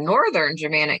the northern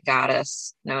Germanic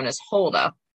goddess known as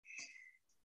Holda.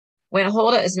 When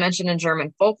Holda is mentioned in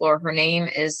German folklore, her name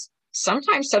is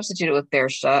sometimes substituted with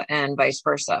Bershta and vice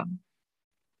versa.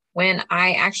 When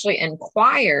I actually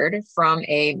inquired from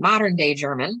a modern day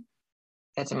German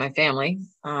that's in my family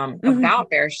about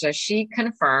Bershta, she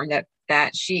confirmed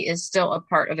that she is still a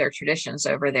part of their traditions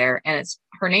over there, and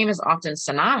her name is often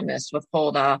synonymous with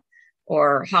Holda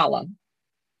or Hala.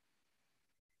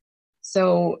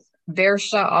 So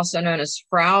Bershta, also known as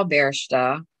Frau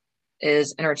Bershta,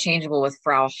 is interchangeable with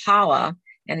Frau Hala,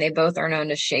 and they both are known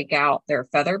to shake out their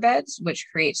feather beds, which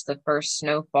creates the first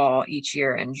snowfall each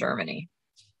year in Germany.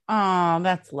 Oh,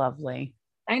 that's lovely.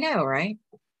 I know, right?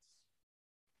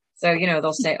 So,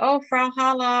 they'll say, oh, Frau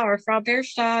Hala or Frau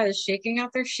Bershta is shaking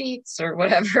out their sheets or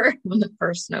whatever when the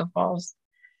first snow falls.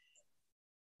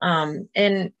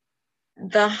 And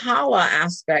the Hala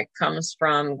aspect comes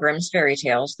from Grimm's fairy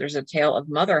tales. There's a tale of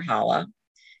Mother Hala,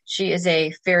 She is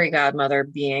a fairy godmother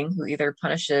being who either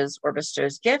punishes or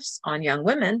bestows gifts on young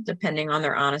women, depending on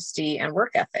their honesty and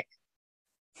work ethic.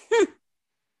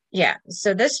 Yeah,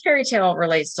 so this fairy tale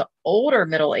relates to older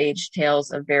middle-aged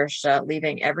tales of Bershta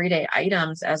leaving everyday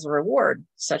items as a reward,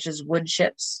 such as wood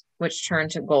chips, which turn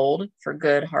to gold for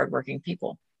good, hardworking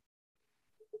people.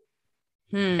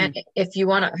 And if you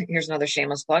want to, here's another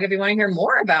shameless plug. If you want to hear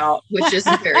more about witches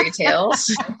and fairy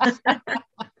tales,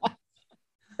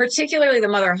 particularly the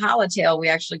Mother Hala tale, we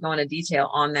actually go into detail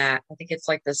on that. I think it's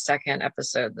like the second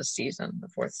episode this season, the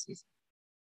fourth season.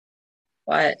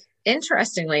 But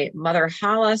interestingly, Mother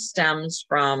Hala stems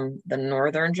from the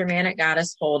northern Germanic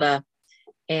goddess Holda.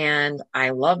 And I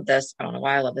love this. I don't know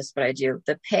why I love this, but I do.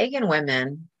 The pagan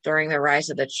women during the rise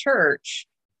of the church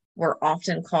were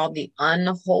often called the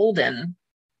unholden,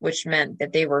 which meant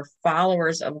that they were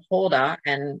followers of Holda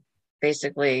and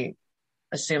basically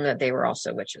assumed that they were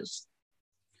also witches.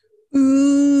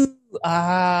 Ooh,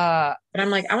 But I'm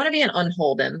like, I want to be an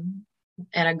unholden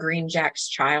and a Green Jack's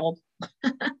child.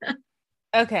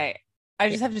 Okay. I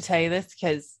just have to tell you this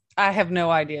because I have no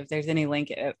idea if there's any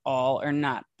link at all or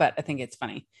not, but I think it's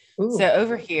funny. Ooh. So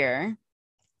over here,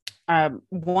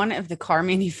 one of the car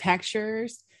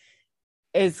manufacturers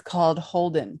is called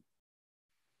Holden.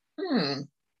 And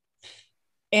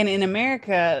in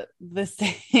America,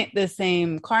 the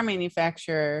same car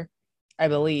manufacturer, I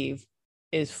believe,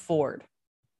 is Ford.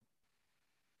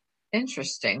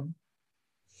 Interesting.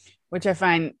 Which I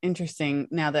find interesting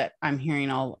now that I'm hearing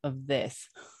all of this.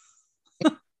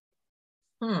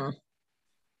 Yeah.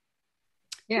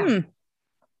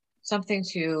 Something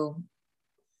to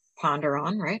ponder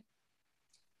on, right?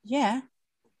 Yeah.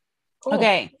 Cool.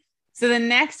 Okay. So the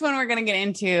next one we're going to get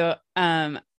into,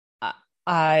 I'm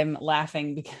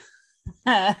laughing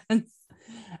because,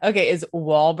 okay, is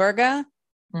Wahlburger.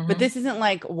 But this isn't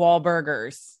like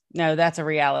Wahlburgers. No, that's a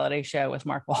reality show with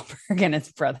Mark Wahlberg and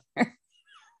his brother.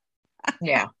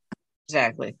 Yeah,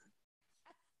 exactly.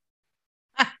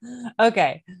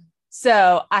 Okay.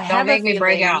 So I Don't have make me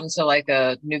break out into like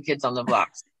a New Kids on the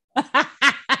Blocks.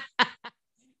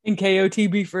 In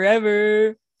KOTB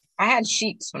forever. I had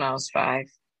sheets when I was 5.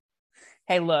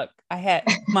 Hey, look, I had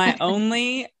my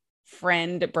only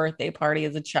friend birthday party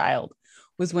as a child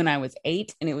was when I was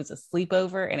 8, and it was a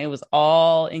sleepover, and it was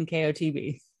all in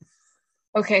KOTB.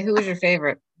 Okay, who was your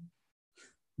favorite?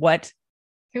 What?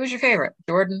 Who was your favorite?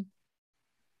 Jordan?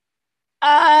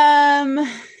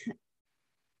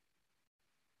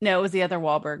 No, it was the other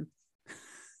Wahlberg.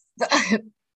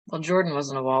 Well, Jordan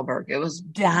wasn't a Wahlberg. It was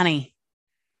Donnie.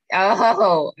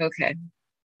 Oh, okay.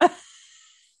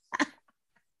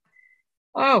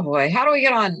 Oh boy, how do we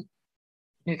get on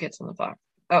New Kids on the Block?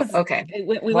 Oh, okay.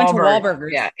 We went to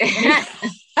Wahlburgers. Yeah.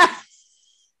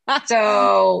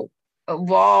 So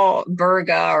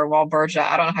Wahlburga or Wahlburga,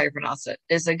 I don't know how you pronounce it,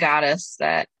 is a goddess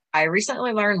that I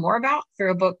recently learned more about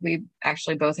through a book we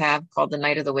actually both have called The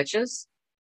Night of the Witches.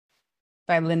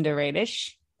 By Linda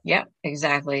Radish. Yep,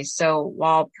 exactly. So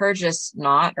Walpurgis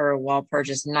Knot or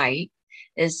Walpurgis Night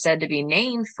is said to be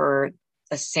named for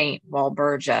a Saint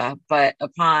Walburga, but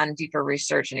upon deeper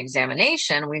research and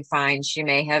examination, we find she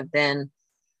may have been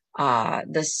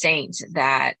the saint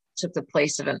that took the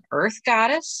place of an earth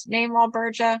goddess named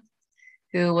Walburga,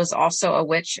 who was also a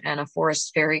witch and a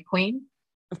forest fairy queen.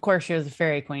 Of course, she was a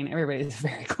fairy queen. Everybody's a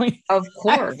fairy queen. Of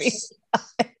course.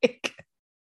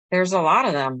 There's a lot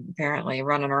of them apparently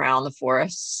running around the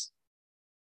forests.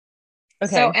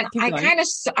 Okay. So, and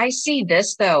I see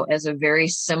this though as a very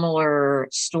similar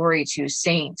story to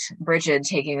Saint Bridget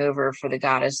taking over for the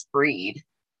goddess Breed.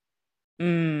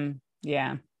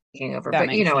 Yeah. Taking over,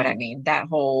 but you know what I mean? That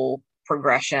whole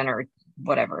progression or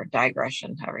whatever,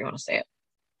 digression, however you want to say it.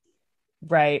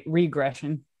 Right.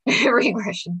 Regression.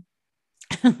 Regression.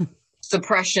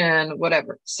 Suppression,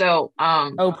 whatever. So,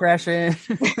 oppression.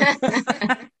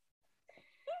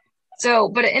 So,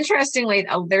 but interestingly,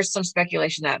 there's some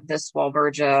speculation that this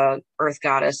Walburga earth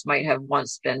goddess might have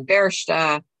once been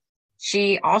Bershta.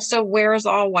 She also wears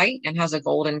all white and has a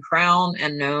golden crown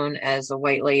and known as a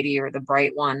white lady or the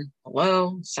bright one.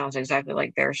 Hello, sounds exactly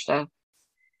like Bershta.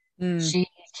 She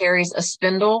carries a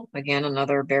spindle, again,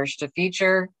 another Bershta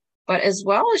feature, but as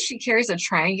well as she carries a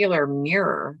triangular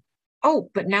mirror. Oh,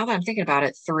 but now that I'm thinking about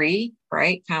it, 3,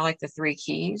 right? Kind of like the 3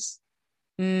 keys.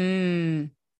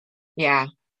 Yeah.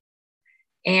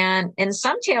 And in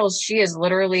some tales, she is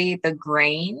literally the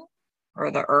grain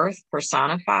or the earth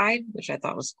personified, which I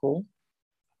thought was cool.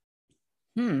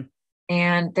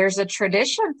 And there's a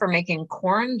tradition for making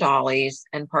corn dollies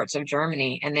in parts of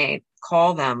Germany, and they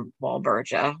call them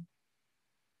Walburga.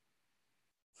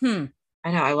 I know,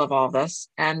 I love all this.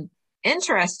 And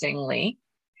interestingly,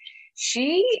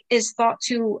 She is thought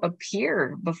to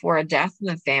appear before a death in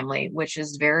the family, which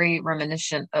is very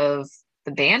reminiscent of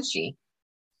the Banshee,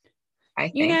 I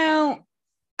You think. know,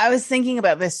 I was thinking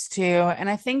about this too, and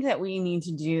I think that we need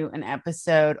to do an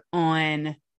episode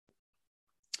on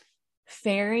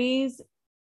fairies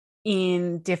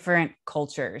in different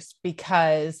cultures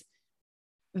because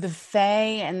the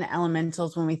fae and the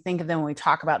elementals, when we think of them, when we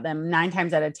talk about them, 9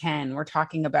 times out of 10, we're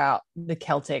talking about the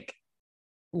Celtic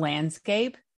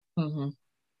landscape,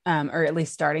 Mm-hmm. or at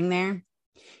least starting there.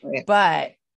 Right.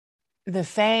 But the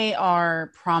fae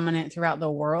are prominent throughout the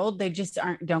world. They just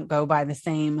don't go by the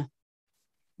same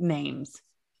names.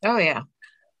 Oh, yeah.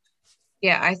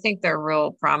 Yeah, I think they're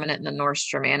real prominent in the Norse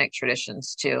Germanic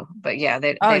traditions too. But yeah, Oh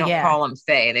they don't yeah. call them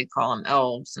fae; they call them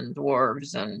elves and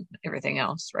dwarves and everything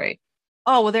else, right?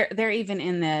 Oh well, they're even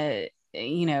in the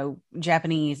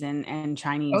Japanese and Oh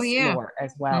Chinese yeah. lore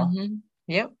as well. Mm-hmm.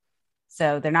 Yep.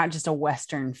 So they're not just a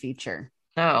Western feature.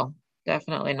 No,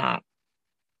 definitely not.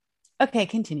 Okay,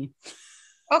 continue.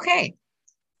 Okay.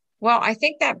 Well, I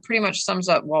think that pretty much sums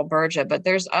up Walburga, but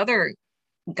there's other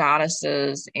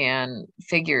goddesses and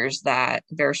figures that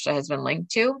Bershta has been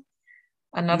linked to.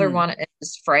 Another Mm. one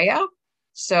is Freya.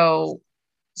 So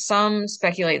some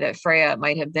speculate that Freya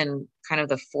might have been kind of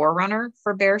the forerunner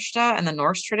for Bershta and the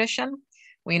Norse tradition.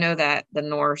 We know that the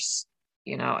Norse,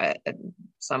 at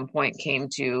some point came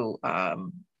to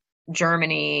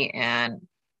Germany, and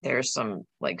there's some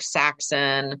like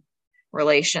Saxon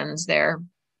relations there.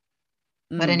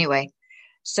 But Mm. anyway,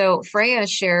 so Freya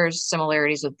shares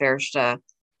similarities with Bershta.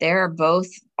 They're both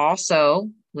also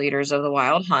leaders of the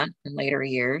Wild Hunt in later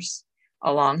years,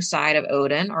 alongside of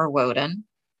Odin or Woden.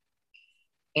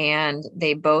 And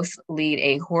they both lead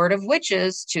a horde of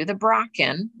witches to the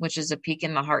Brocken, which is a peak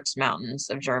in the Harz Mountains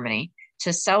of Germany,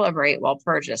 to celebrate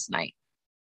Walpurgis Night.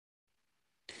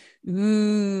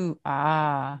 Ooh,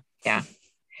 ah. Yeah.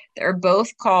 They're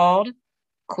both called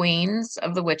Queens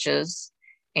of the Witches.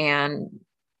 And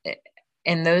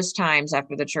in those times,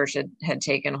 after the church had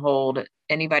taken hold,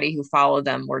 anybody who followed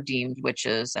them were deemed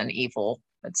witches and evil,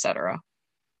 etc.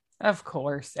 Of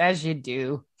course, as you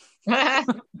do.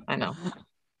 I know.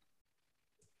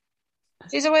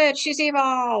 She's a witch. She's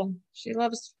evil. She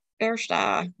loves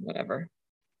Bershta, whatever.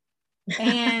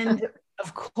 And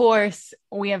of course,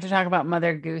 we have to talk about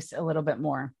Mother Goose a little bit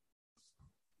more.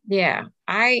 Yeah,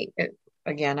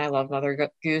 again, I love Mother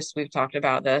Goose. We've talked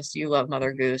about this. You love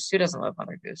Mother Goose. Who doesn't love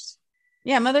Mother Goose?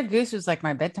 Yeah, Mother Goose was like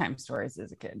my bedtime stories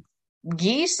as a kid.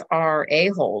 Geese are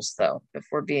a-holes, though, if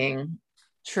we're being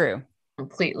True.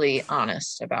 completely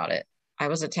honest about it. I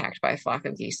was attacked by a flock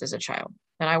of geese as a child.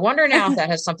 And I wonder now if that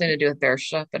has something to do with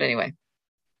Bersha, but anyway.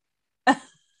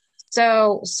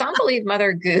 So some believe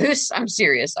Mother Goose, I'm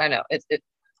serious, I know.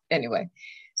 Anyway.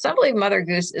 Some believe Mother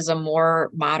Goose is a more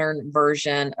modern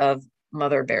version of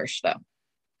Mother Bershta.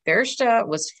 Bershta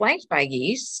was flanked by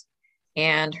geese,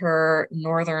 and her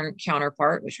northern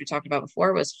counterpart, which we talked about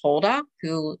before, was Holda,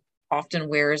 who often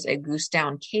wears a goose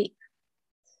down cape.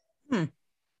 Hmm.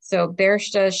 So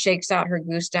Bershta shakes out her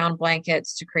goose down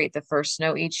blankets to create the first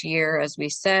snow each year. As we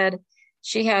said,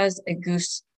 she has a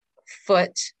goose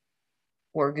foot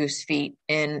or goose feet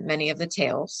in many of the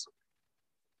tales.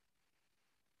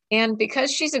 And because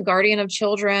she's a guardian of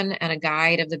children and a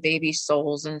guide of the baby's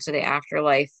souls into the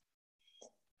afterlife,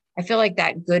 I feel like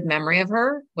that good memory of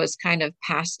her was kind of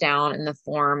passed down in the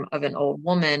form of an old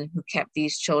woman who kept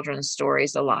these children's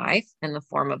stories alive in the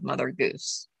form of Mother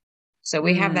Goose. So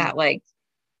we have that like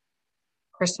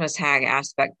Christmas hag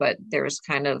aspect, but there's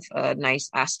kind of a nice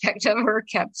aspect of her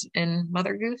kept in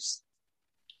Mother Goose.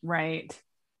 Right.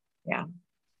 Yeah.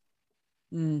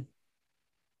 Mm.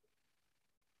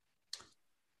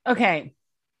 Okay.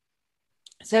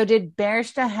 So did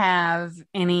Bershta have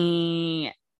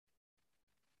any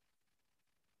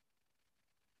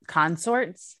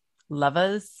consorts?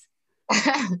 Lovers?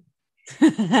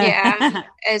 Yeah.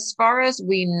 As far as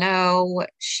we know,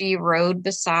 she rode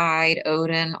beside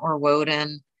Odin or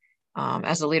Woden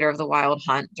as a leader of the Wild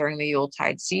Hunt during the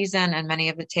Yuletide season and many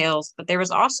of the tales. But there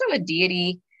was also a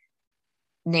deity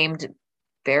named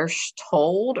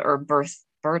Berchtold or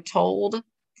Berthold.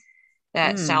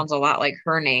 That sounds a lot like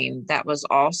her name. That was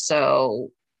also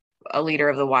a leader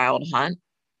of the Wild Hunt,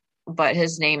 but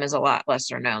his name is a lot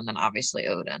lesser known than obviously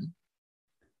Odin.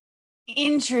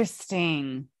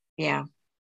 Interesting. Yeah.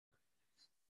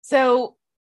 So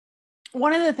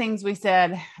one of the things we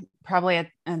said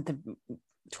probably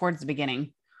towards the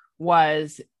beginning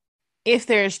was if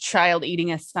there's child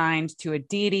eating assigned to a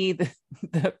deity,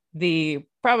 the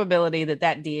probability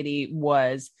that deity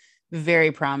was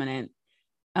very prominent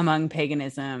among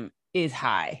paganism is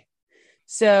high.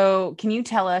 So can you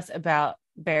tell us about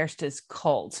Berchta's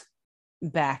cult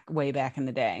way back in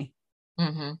the day.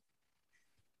 Mm-hmm.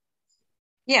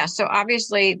 Yeah, so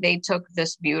obviously they took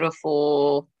this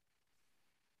beautiful,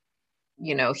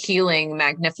 healing,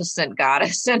 magnificent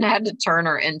goddess and had to turn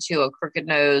her into a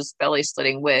crooked-nosed,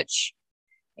 belly-slitting witch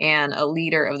and a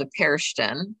leader of the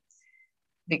Pershton.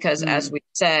 Because as we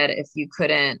said, if we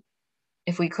couldn't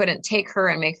take her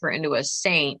and make her into a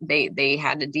saint, they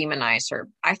had to demonize her.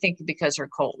 I think because her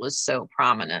cult was so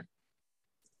prominent.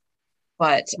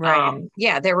 But right.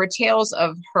 there were tales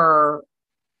of her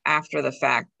after the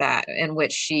fact that in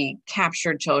which she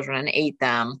captured children and ate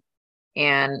them.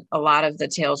 And a lot of the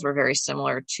tales were very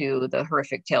similar to the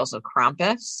horrific tales of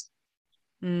Krampus.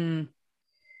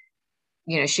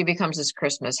 She becomes this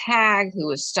Christmas hag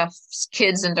who stuffs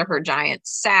kids into her giant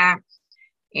sack.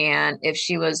 And if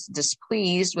she was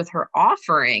displeased with her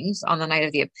offerings on the night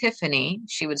of the Epiphany,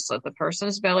 she would slit the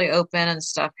person's belly open and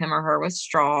stuff him or her with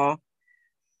straw.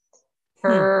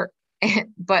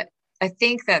 But I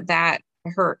think that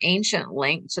her ancient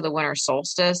link to the winter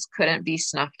solstice couldn't be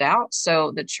snuffed out.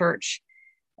 So the church,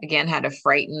 again, had to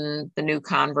frighten the new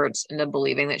converts into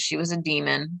believing that she was a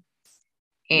demon.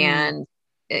 And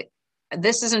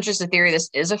this isn't just a theory. This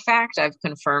is a fact. I've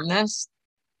confirmed this.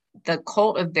 The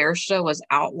cult of Berchta was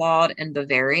outlawed in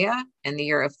Bavaria in the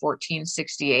year of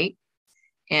 1468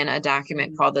 in a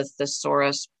document called the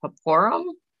Thesaurus Pauperum,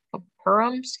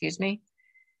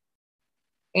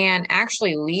 and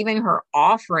actually leaving her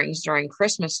offerings during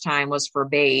Christmas time was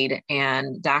forbade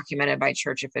and documented by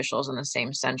church officials in the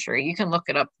same century. You can look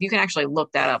it up. You can actually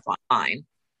look that up online.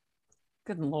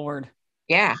 Good Lord.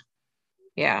 Yeah.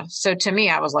 Yeah. So to me,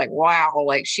 I was like, wow,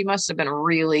 like she must have been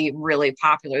really, really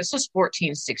popular. This was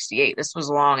 1468. This was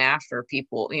long after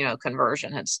people,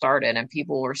 conversion had started and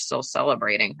people were still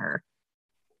celebrating her.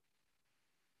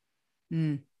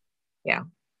 Yeah.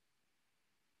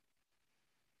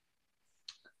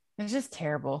 It's just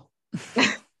terrible.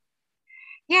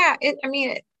 Yeah.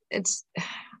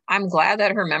 I'm glad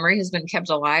that her memory has been kept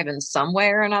alive in some way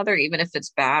or another, even if it's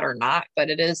bad or not. But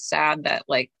it is sad that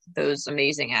like those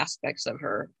amazing aspects of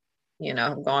her,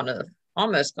 have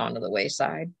almost gone to the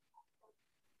wayside.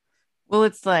 Well,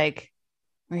 it's like,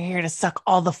 we're here to suck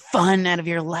all the fun out of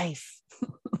your life.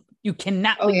 You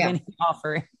cannot leave any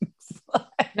offerings.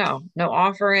 No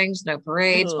offerings, no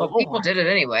parades. Well, people did it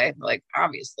anyway, like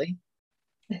obviously.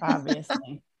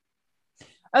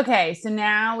 Okay, so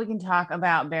now we can talk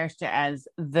about Berchta as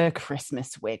the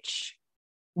Christmas witch.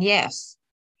 Yes.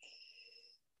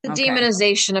 The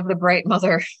demonization of the bright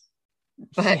mother.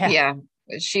 But yeah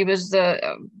she was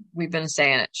we've been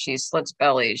saying it. She slits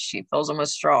bellies. She fills them with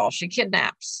straw. She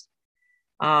kidnaps.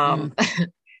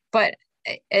 But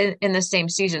in the same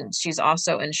season, she's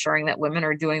also ensuring that women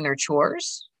are doing their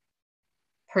chores,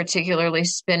 particularly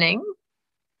spinning.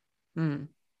 And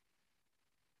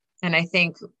I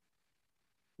think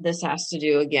this has to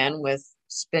do again with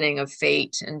spinning of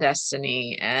fate and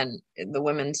destiny and the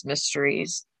women's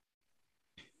mysteries.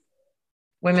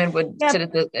 Women would sit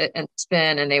and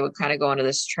spin, and they would kind of go into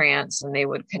this trance and they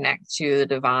would connect to the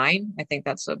divine. I think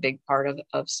that's a big part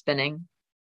of spinning.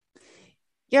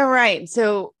 Yeah, right.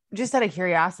 So just out of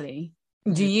curiosity,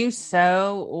 do you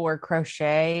sew or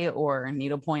crochet or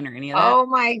needlepoint or any of that? Oh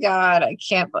my God. I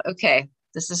can't. Okay.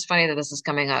 This is funny that this is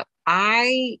coming up.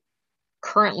 I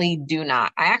currently do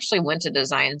not. I actually went to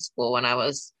design school when I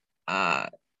was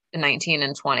 19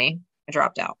 and 20. I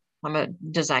dropped out. I'm a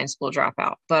design school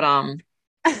dropout. But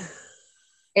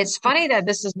it's funny that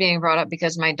this is being brought up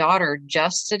because my daughter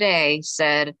just today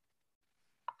said,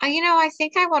 I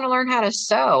think I want to learn how to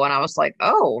sew. And I was like,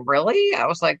 oh, really? I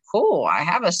was like, cool. I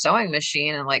have a sewing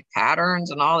machine and like patterns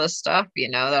and all this stuff,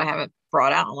 that I haven't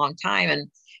brought out in a long time.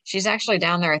 And she's actually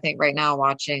down there, I think right now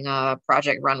watching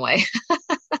Project Runway.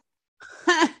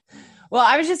 Well,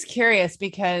 I was just curious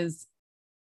because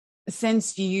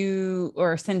since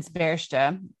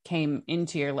Berchta came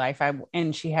into your life,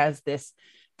 and she has this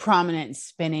prominent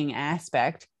spinning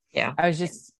aspect. Yeah. I was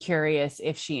just curious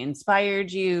if she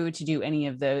inspired you to do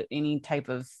any type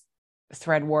of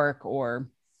thread work or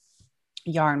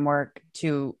yarn work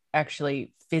to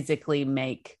actually physically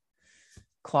make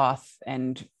cloth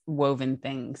and woven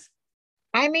things.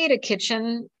 I made a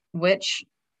kitchen witch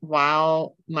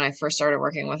when I first started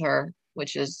working with her,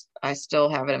 which is, I still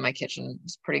have it in my kitchen.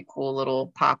 It's a pretty cool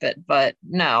little poppet, but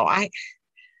no,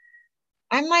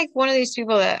 I'm like one of these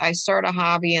people that I start a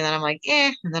hobby and then I'm like,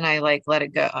 and then I like let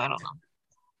it go. I don't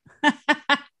know.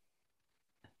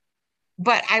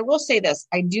 But I will say this,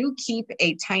 I do keep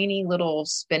a tiny little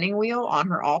spinning wheel on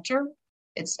her altar.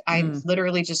 I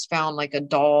literally just found like a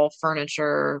doll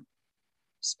furniture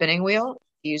spinning wheel.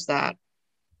 Use that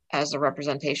as a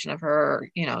representation of her,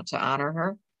 to honor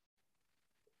her.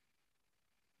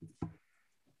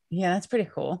 Yeah, that's pretty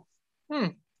cool.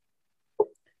 It's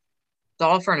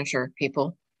all furniture,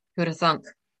 people. Who'd have thunk?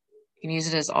 You can use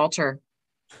it as altar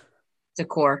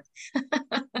decor.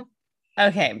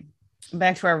 Okay,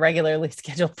 back to our regularly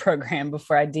scheduled program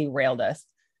before I derailed us.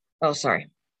 Oh, sorry.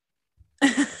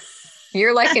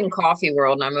 You're like in coffee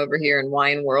world, and I'm over here in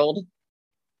wine world.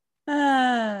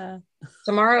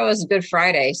 Tomorrow is Good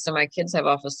Friday, so my kids have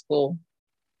off of school.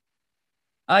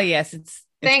 Oh yes, it's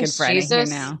Thanks, Good Friday Jesus.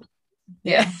 here now.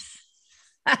 Yeah.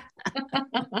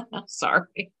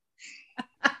 Sorry.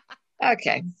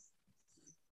 Okay.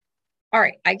 All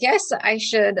right. I guess I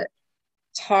should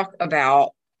talk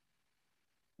about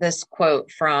this quote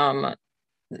from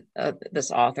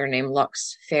this author named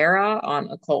Lux Farah on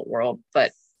Occult World.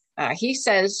 But he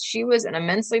says she was an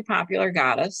immensely popular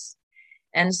goddess.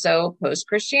 And so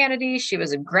post-Christianity, she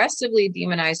was aggressively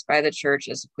demonized by the church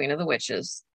as the queen of the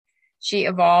witches. She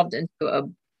evolved into a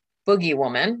bogey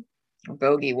woman,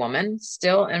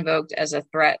 still invoked as a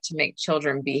threat to make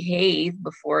children behave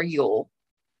before Yule.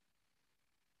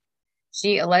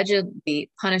 She allegedly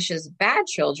punishes bad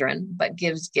children, but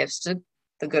gives gifts to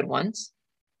the good ones.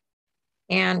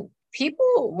 And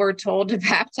people were told to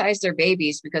baptize their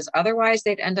babies because otherwise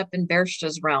they'd end up in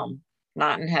Bershta's realm,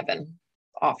 not in heaven.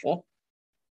 Awful.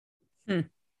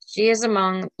 She is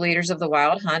among leaders of the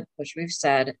Wild Hunt, which we've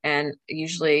said, and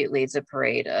usually leads a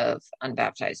parade of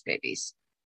unbaptized babies.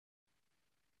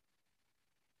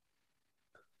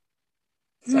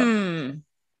 So.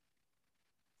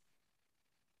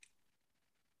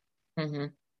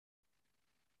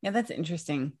 Yeah, that's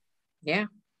interesting. Yeah.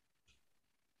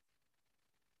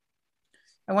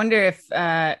 I wonder if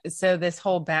so this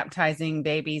whole baptizing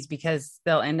babies because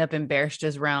they'll end up in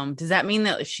Bershta's realm. Does that mean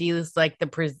that she is like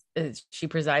she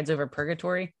presides over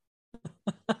purgatory?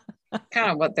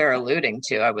 Kind of what they're alluding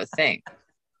to, I would think.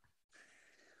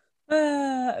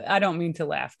 I don't mean to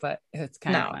laugh, but it's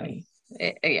kind of funny.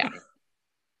 Yeah.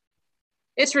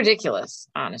 It's ridiculous,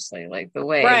 honestly, like the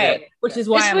way right, which is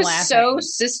why this I'm was laughing. So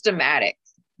systematic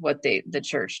what the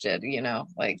church did,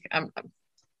 like I'm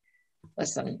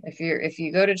listen, if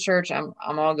you go to church, I'm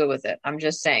all good with it. I'm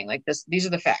just saying, like these are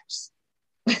the facts.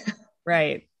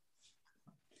 Right.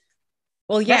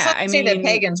 Well, yeah, I mean, that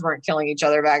pagans weren't killing each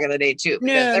other back in the day too,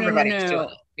 because everybody was doing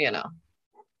it,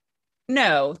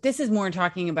 No, this is more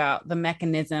talking about the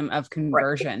mechanism of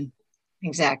conversion. Right.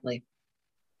 Exactly.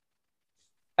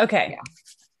 Okay. Yeah.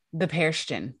 The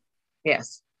Peristin.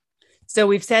 Yes. So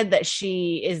we've said that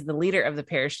she is the leader of the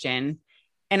Peristin.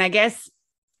 And I guess,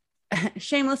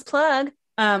 shameless plug,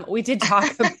 we did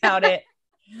talk about it.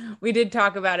 We did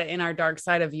talk about it in our Dark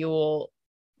Side of Yule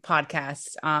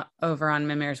podcast over on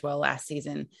Mimir's Well last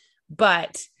season.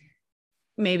 But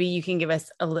maybe you can give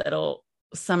us a little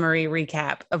summary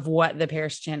recap of what the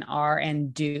Peristin are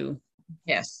and do.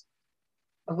 Yes.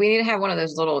 We need to have one of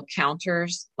those little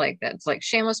counters like that's like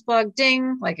shameless plug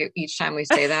ding, like each time we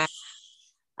say that.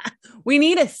 We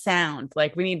need a sound.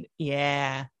 Like we need,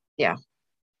 yeah.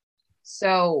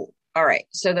 So, all right.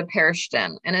 So the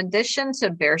Peristin, in addition to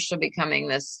Bershta becoming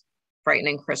this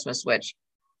frightening Christmas witch,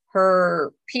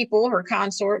 her people, her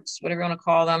consorts, whatever you want to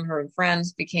call them, her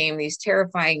friends became these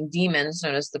terrifying demons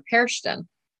known as the Peristin.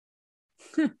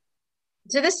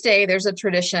 To this day, there's a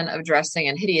tradition of dressing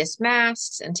in hideous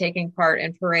masks and taking part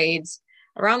in parades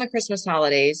around the Christmas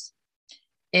holidays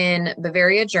in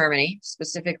Bavaria, Germany,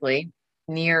 specifically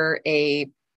near a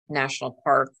national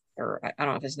park, or I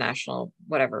don't know if it's national,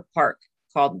 whatever park,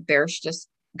 called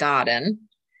Berchtesgaden.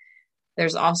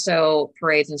 There's also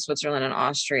parades in Switzerland and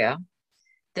Austria.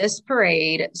 This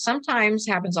parade sometimes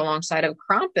happens alongside of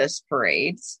Krampus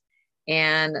parades.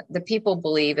 And the people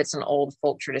believe it's an old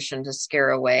folk tradition to scare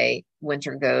away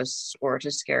winter ghosts or to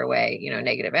scare away,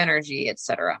 negative energy,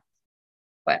 etc.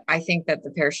 But I think that the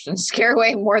Peristin scare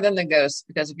away more than the ghosts,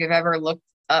 because if you've ever looked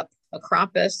up a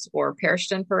Krampus or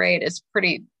Peristin parade,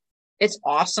 it's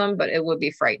awesome, but it would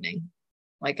be frightening,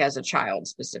 like as a child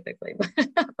specifically.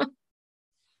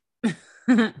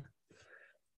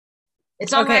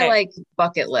 It's on my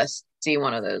bucket list. See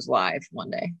one of those live one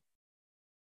day.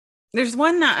 There's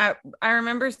one that I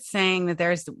remember saying that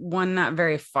there's one not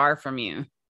very far from you.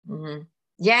 Mm-hmm.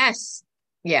 Yes.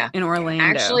 Yeah. In Orlando.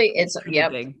 Actually,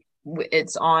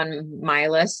 it's on my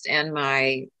list and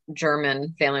my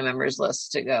German family members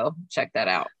list to go check that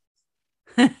out.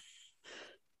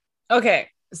 Okay.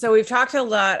 So we've talked a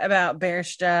lot about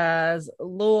Bershta's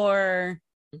lore,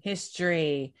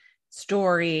 history,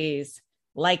 stories,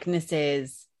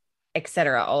 likenesses,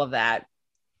 etc., all of that.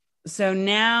 So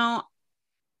now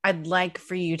I'd like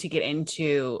for you to get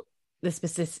into the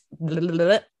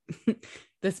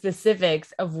the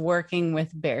specifics of working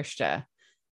with Bershta.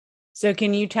 So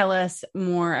can you tell us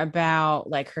more about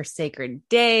like her sacred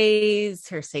days,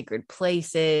 her sacred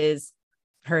places,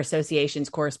 her associations,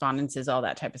 correspondences, all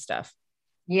that type of stuff?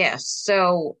 Yes.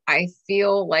 So I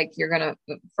feel like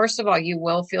first of all, you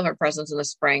will feel her presence in the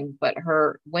spring, but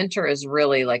her winter is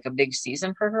really like a big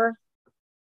season for her.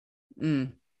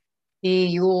 Mm. The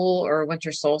Yule or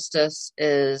winter solstice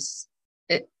is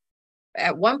it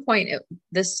at one point,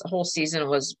 this whole season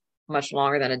was much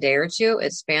longer than a day or two.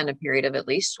 It spanned a period of at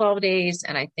least 12 days.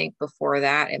 And I think before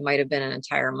that, it might have been an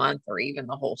entire month or even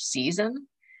the whole season.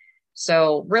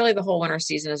 So really the whole winter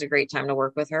season is a great time to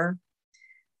work with her.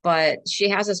 But she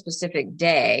has a specific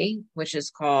day, which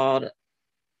is called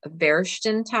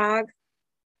Berchtentag.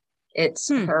 It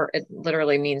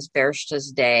literally means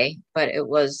Berchta's day, but it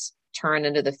was turned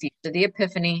into the Feast of the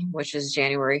Epiphany, which is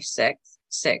January 6th,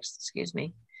 excuse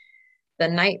me. The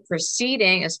night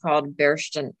preceding is called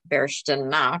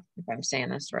Berchtennacht, if I'm saying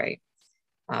this right,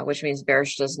 which means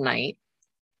Berchta's night.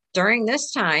 During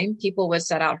this time, people would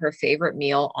set out her favorite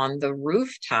meal on the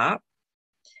rooftop,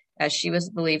 as she was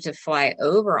believed to fly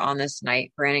over on this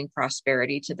night, granting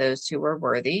prosperity to those who were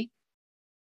worthy,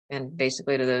 and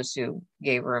basically to those who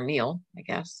gave her a meal, I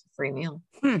guess, a free meal.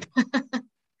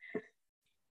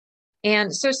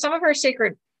 And so some of her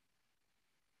sacred...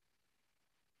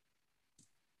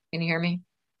 Can you hear me?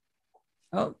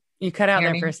 Oh, you cut out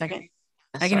there for a second.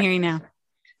 I can hear you now.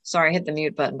 Sorry, I hit the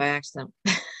mute button by accident.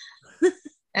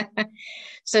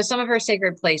 So some of her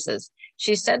sacred places.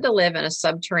 She's said to live in a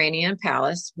subterranean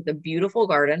palace with a beautiful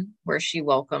garden where she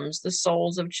welcomes the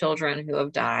souls of children who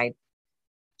have died.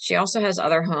 She also has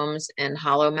other homes in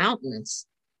hollow mountains.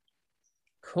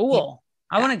 Cool.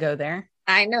 I want to go there.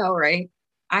 I know, right?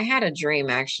 I had a dream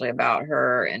actually about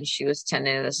her, and she was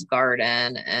tending to this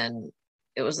garden, and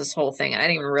it was this whole thing. And I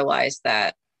didn't even realize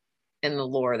that in the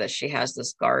lore that she has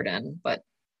this garden, but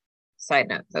side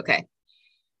note. Okay.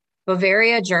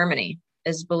 Bavaria, Germany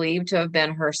is believed to have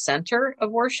been her center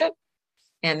of worship.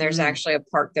 And there's actually a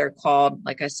park there called,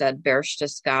 like I said,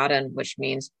 Berchtesgaden, which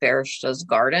means Berchta's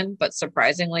garden. But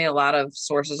surprisingly, a lot of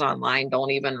sources online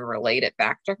don't even relate it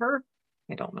back to her.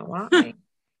 I don't know why.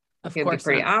 Of It would be course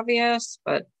pretty not. obvious,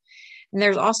 but and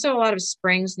there's also a lot of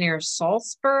springs near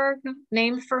Salzburg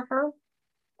named for her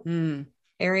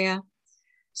area.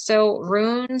 So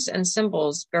runes and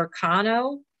symbols.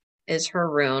 Berkano is her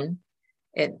rune.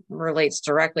 It relates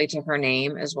directly to her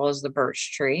name as well as the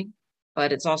birch tree,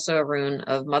 but it's also a rune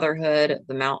of motherhood,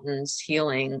 the mountains,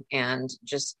 healing, and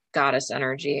just goddess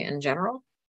energy in general.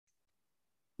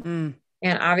 And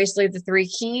obviously the 3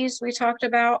 keys we talked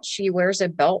about, she wears a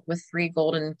belt with 3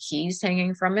 golden keys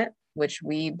hanging from it, which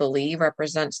we believe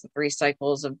represents the 3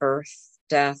 cycles of birth,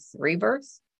 death,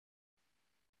 rebirth.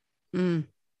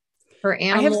 Her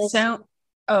animals.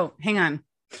 Oh, hang on.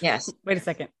 Yes. Wait a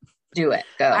second. Do it.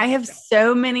 Go. I have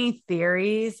so many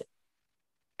theories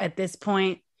at this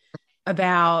point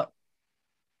about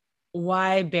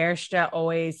why Bershta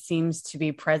always seems to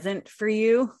be present for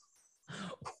you.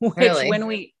 Which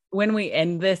really? when we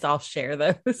end this, I'll share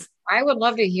those. I would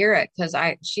love to hear it because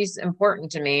she's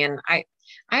important to me, and I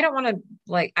don't want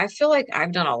to I feel like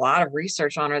I've done a lot of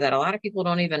research on her that a lot of people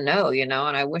don't even know, and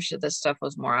I wish that this stuff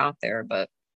was more out there, but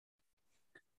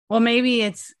well, maybe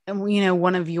it's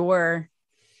one of your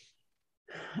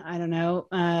I don't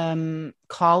know,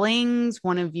 callings,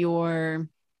 one of your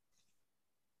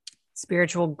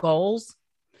spiritual goals.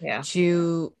 Yeah.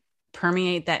 To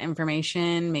permeate that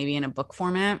information, maybe in a book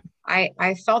format.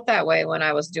 I felt that way when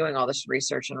I was doing all this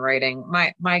research and writing.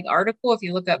 My article, if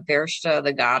you look up Bershta,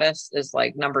 the goddess, is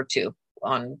like number 2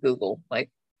 on Google,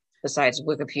 besides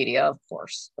Wikipedia, of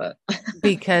course, but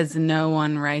because no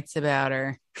one writes about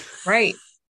her. Right.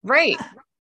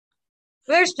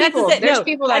 There's people that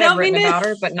have written about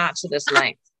her, but not to this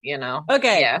length,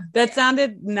 Okay. Yeah. That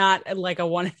sounded not like a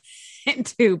 1 and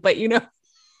 2, but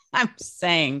I'm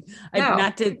saying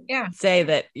not to say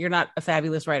that you're not a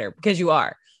fabulous writer, because you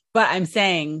are, but I'm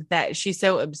saying that she's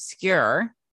so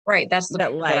obscure. Right. That's the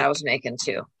point that I was making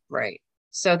too. Right.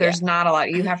 So there's not a lot.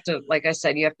 You have to, like I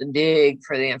said, you have to dig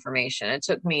for the information. It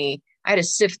took me, I had to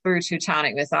sift through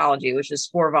Teutonic mythology, which is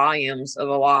 4 volumes of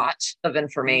a lot of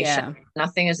information. Yeah.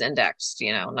 Nothing is indexed,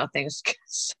 nothing's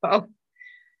so.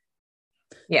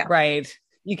 Yeah. Right.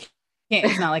 You can't,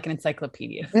 it's not like an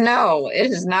encyclopedia. No,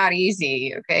 it is not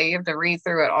easy. Okay. You have to read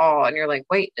through it all and you're like,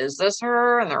 wait, is this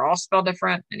her? And they're all spelled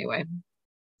different. Anyway.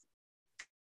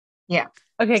 Yeah.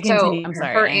 Okay. Continue. I'm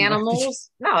sorry. Her animals.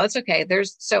 No, that's okay.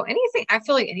 I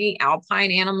feel like any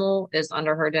alpine animal is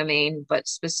under her domain, but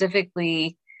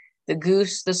specifically the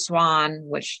goose, the swan,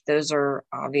 which those are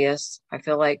obvious, I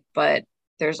feel like, but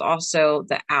There's also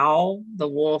the owl, the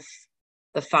wolf,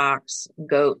 the fox,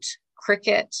 goat,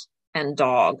 cricket, and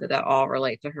dog that all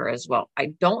relate to her as well.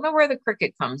 I don't know where the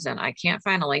cricket comes in. I can't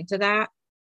find a link to that.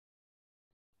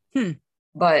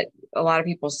 But a lot of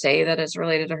people say that it's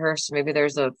related to her. So maybe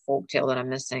there's a folk tale that I'm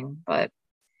missing. But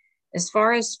as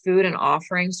far as food and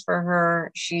offerings for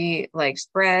her, she likes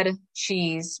bread,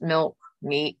 cheese, milk,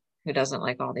 meat. Who doesn't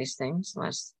like all these things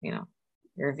unless,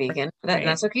 you're a vegan?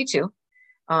 That's okay too.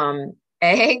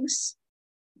 Eggs,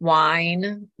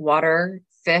 wine, water,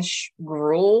 fish,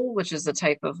 gruel, which is a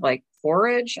type of like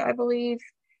forage, I believe,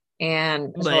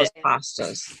 and as well as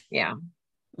pastas. Yeah.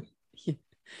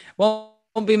 Won't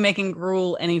be making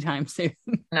gruel anytime soon.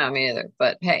 No, me neither.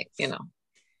 But hey,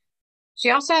 She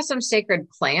also has some sacred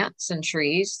plants and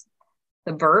trees.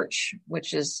 The birch,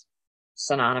 which is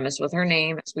synonymous with her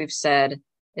name, as we've said,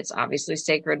 it's obviously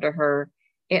sacred to her.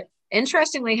 It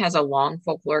interestingly has a long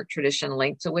folkloric tradition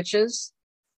linked to witches.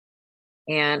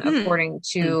 And according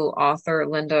to author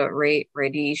Linda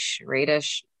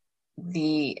Radish,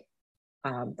 the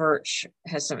birch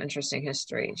has some interesting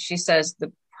history. She says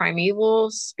the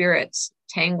primeval spirits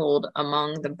tangled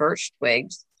among the birch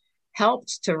twigs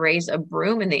helped to raise a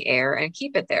broom in the air and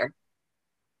keep it there.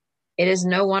 It is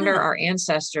no wonder our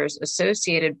ancestors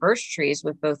associated birch trees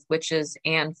with both witches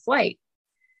and flight.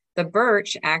 The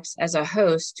birch acts as a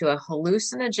host to a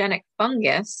hallucinogenic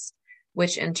fungus,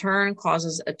 which in turn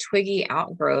causes a twiggy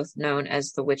outgrowth known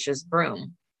as the witch's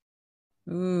broom.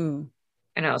 I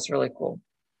know, it's really cool.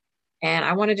 And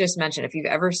I want to just mention, if you've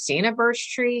ever seen a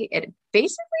birch tree, it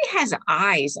basically has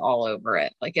eyes all over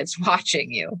it, like it's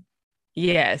watching you.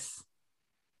 Yes.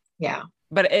 Yeah.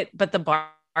 But the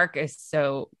bark is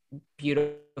so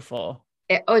beautiful.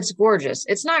 It's gorgeous.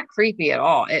 It's not creepy at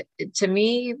all. To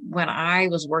me, when I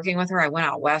was working with her, I went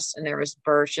out west and there was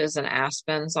birches and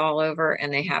aspens all over,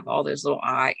 and they have all those little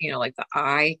eye, like the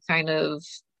eye kind of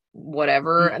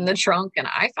whatever in the trunk. And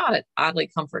I found it oddly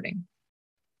comforting.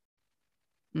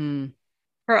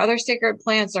 Her other sacred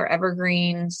plants are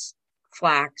evergreens,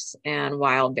 flax, and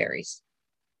wild berries.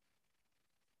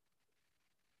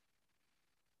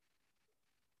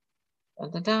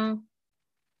 Da-da-da.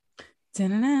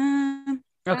 Da-da-da.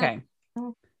 Okay.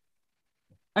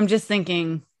 I'm just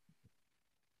thinking,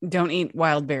 don't eat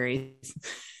wild berries.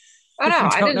 Oh no,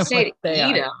 I didn't say to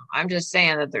eat them. I'm just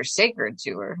saying that they're sacred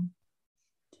to her.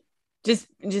 Just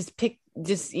pick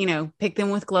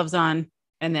them with gloves on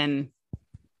and then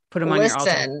put them on your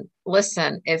altar.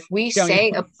 Listen, if we say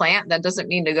a plant, that doesn't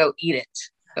mean to go eat it.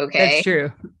 Okay. That's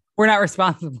true. We're not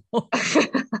responsible.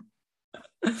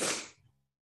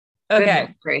 Okay.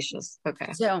 Goodness gracious.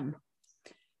 Okay.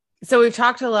 So we've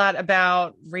talked a lot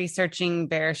about researching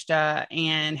Berishta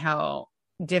and how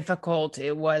difficult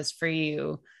it was for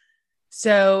you.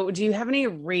 So do you have any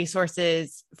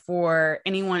resources for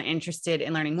anyone interested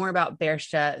in learning more about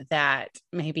Berishta that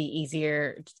may be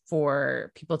easier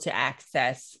for people to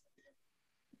access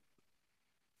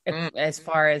as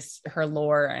far as her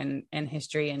lore and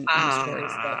history and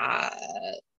stories go?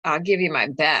 I'll give you my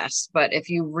best, but if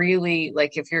you really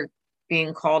if you're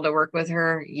being called to work with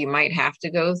her, you might have to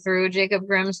go through Jacob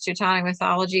Grimm's Teutonic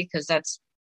mythology, because that's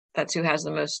who has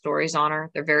the most stories on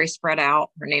her. They're very spread out.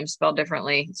 Her name's spelled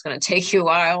differently. It's going to take you a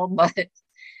while, but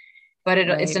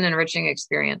it's an enriching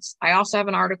experience. I also have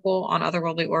an article on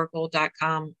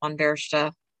otherworldlyoracle.com on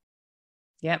Berishta.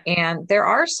 Yep. And there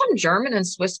are some German and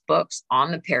Swiss books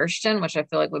on the Perishton, which I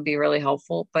feel like would be really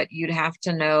helpful, but you'd have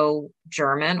to know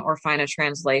German or find a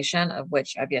translation, of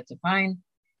which I've yet to find.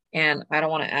 And I don't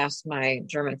want to ask my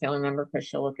German family member, because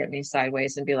she'll look at me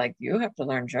sideways and be like, you have to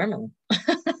learn German.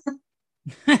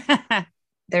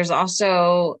 There's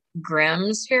also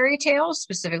Grimm's fairy tales,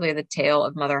 specifically the tale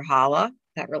of Mother Hala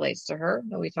that relates to her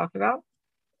that we talked about.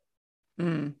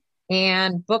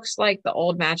 And books like The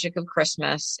Old Magic of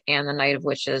Christmas and The Night of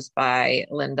Witches by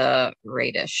Linda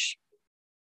Radish.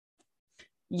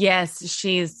 Yes,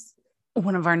 she's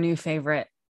one of our new favorite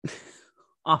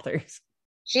authors.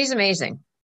 She's amazing.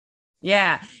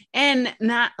 Yeah. And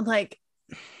not like,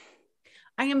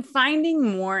 I am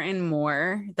finding more and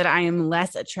more that I am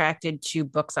less attracted to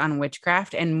books on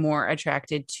witchcraft and more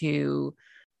attracted to.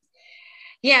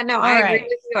 Yeah, no, I agree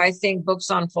with you. I think books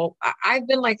on folk, I've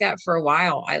been like that for a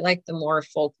while. I like the more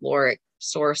folkloric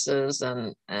sources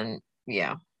and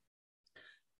yeah.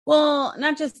 Well,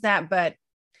 not just that, but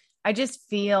I just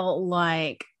feel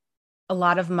like a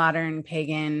lot of modern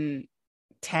pagan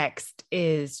text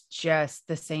is just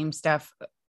the same stuff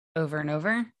over and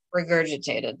over.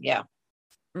 Regurgitated, yeah.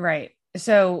 Right.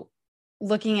 So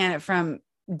looking at it from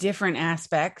different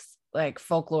aspects, like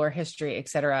folklore, history,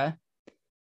 etc.,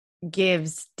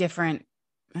 gives different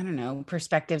I don't know,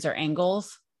 perspectives or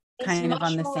angles It's kind of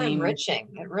on much the more same. enriching.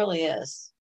 It really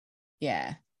is.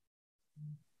 Yeah.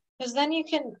 Because then you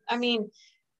can, I mean,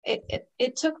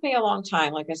 it took me a long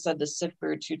time, like I said, to sift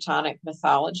through Teutonic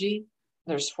mythology.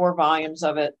 There's 4 volumes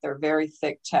of it. They're very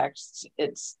thick texts.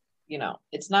 It's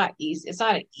not easy. It's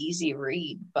not an easy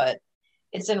read, but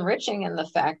it's enriching in the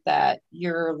fact that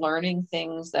you're learning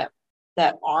things that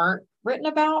aren't written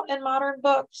about in modern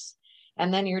books.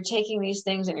 And then you're taking these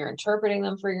things and you're interpreting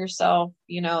them for yourself.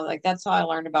 Like that's how I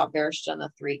learned about Bershta and the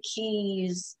Three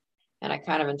Keys. And I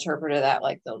kind of interpreted that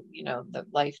like the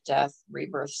life, death,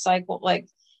 rebirth cycle. Like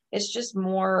it's just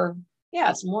more, yeah,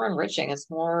 it's more enriching.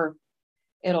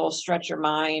 It'll stretch your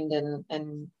mind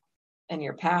and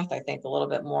your path, I think, a little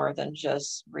bit more than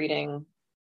just reading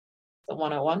the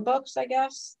 101 books, I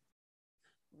guess.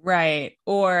 Right.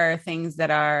 Or things that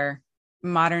are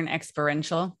modern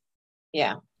experiential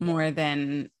Yeah. more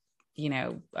than,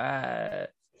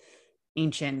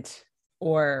 ancient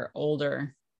or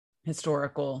older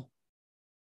historical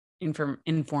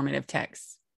informative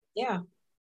texts. Yeah.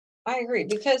 I agree.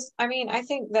 Because I mean, I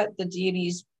think that the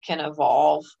deities can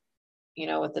evolve,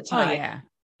 with the Oh, time, yeah.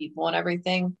 people and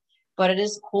everything. But it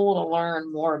is cool to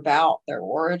learn more about their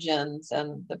origins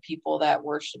and the people that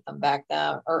worship them back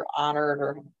then or honored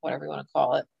or whatever you want to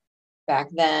call it back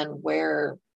then,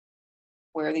 where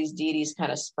these deities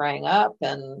kind of sprang up.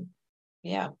 And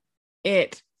yeah.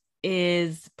 It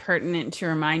is pertinent to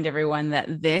remind everyone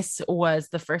that this was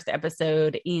the first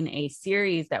episode in a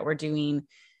series that we're doing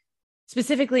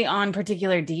specifically on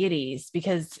particular deities,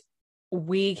 because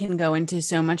we can go into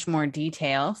so much more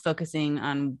detail focusing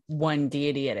on one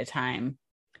deity at a time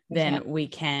than we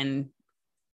can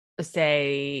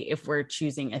say if we're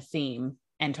choosing a theme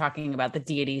and talking about the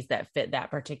deities that fit that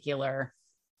particular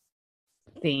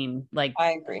theme, like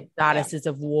I agree. goddesses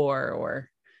of war or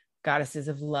goddesses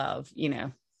of love.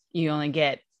 You only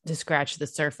get to scratch the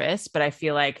surface, but I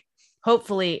feel like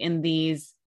hopefully in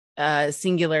these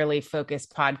singularly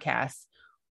focused podcasts,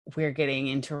 we're getting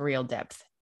into real depth.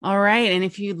 All right. And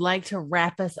if you'd like to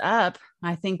wrap us up,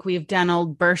 I think we've done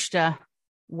old Bershta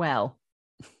well.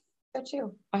 So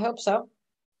too. I hope so.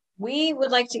 We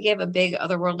would like to give a big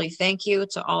otherworldly thank you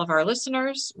to all of our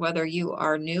listeners, whether you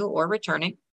are new or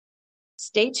returning.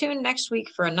 Stay tuned next week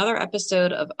for another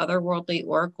episode of Otherworldly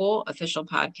Oracle official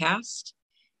podcast.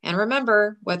 And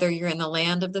remember, whether you're in the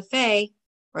land of the Fae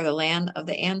or the land of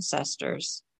the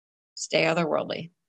ancestors, stay otherworldly.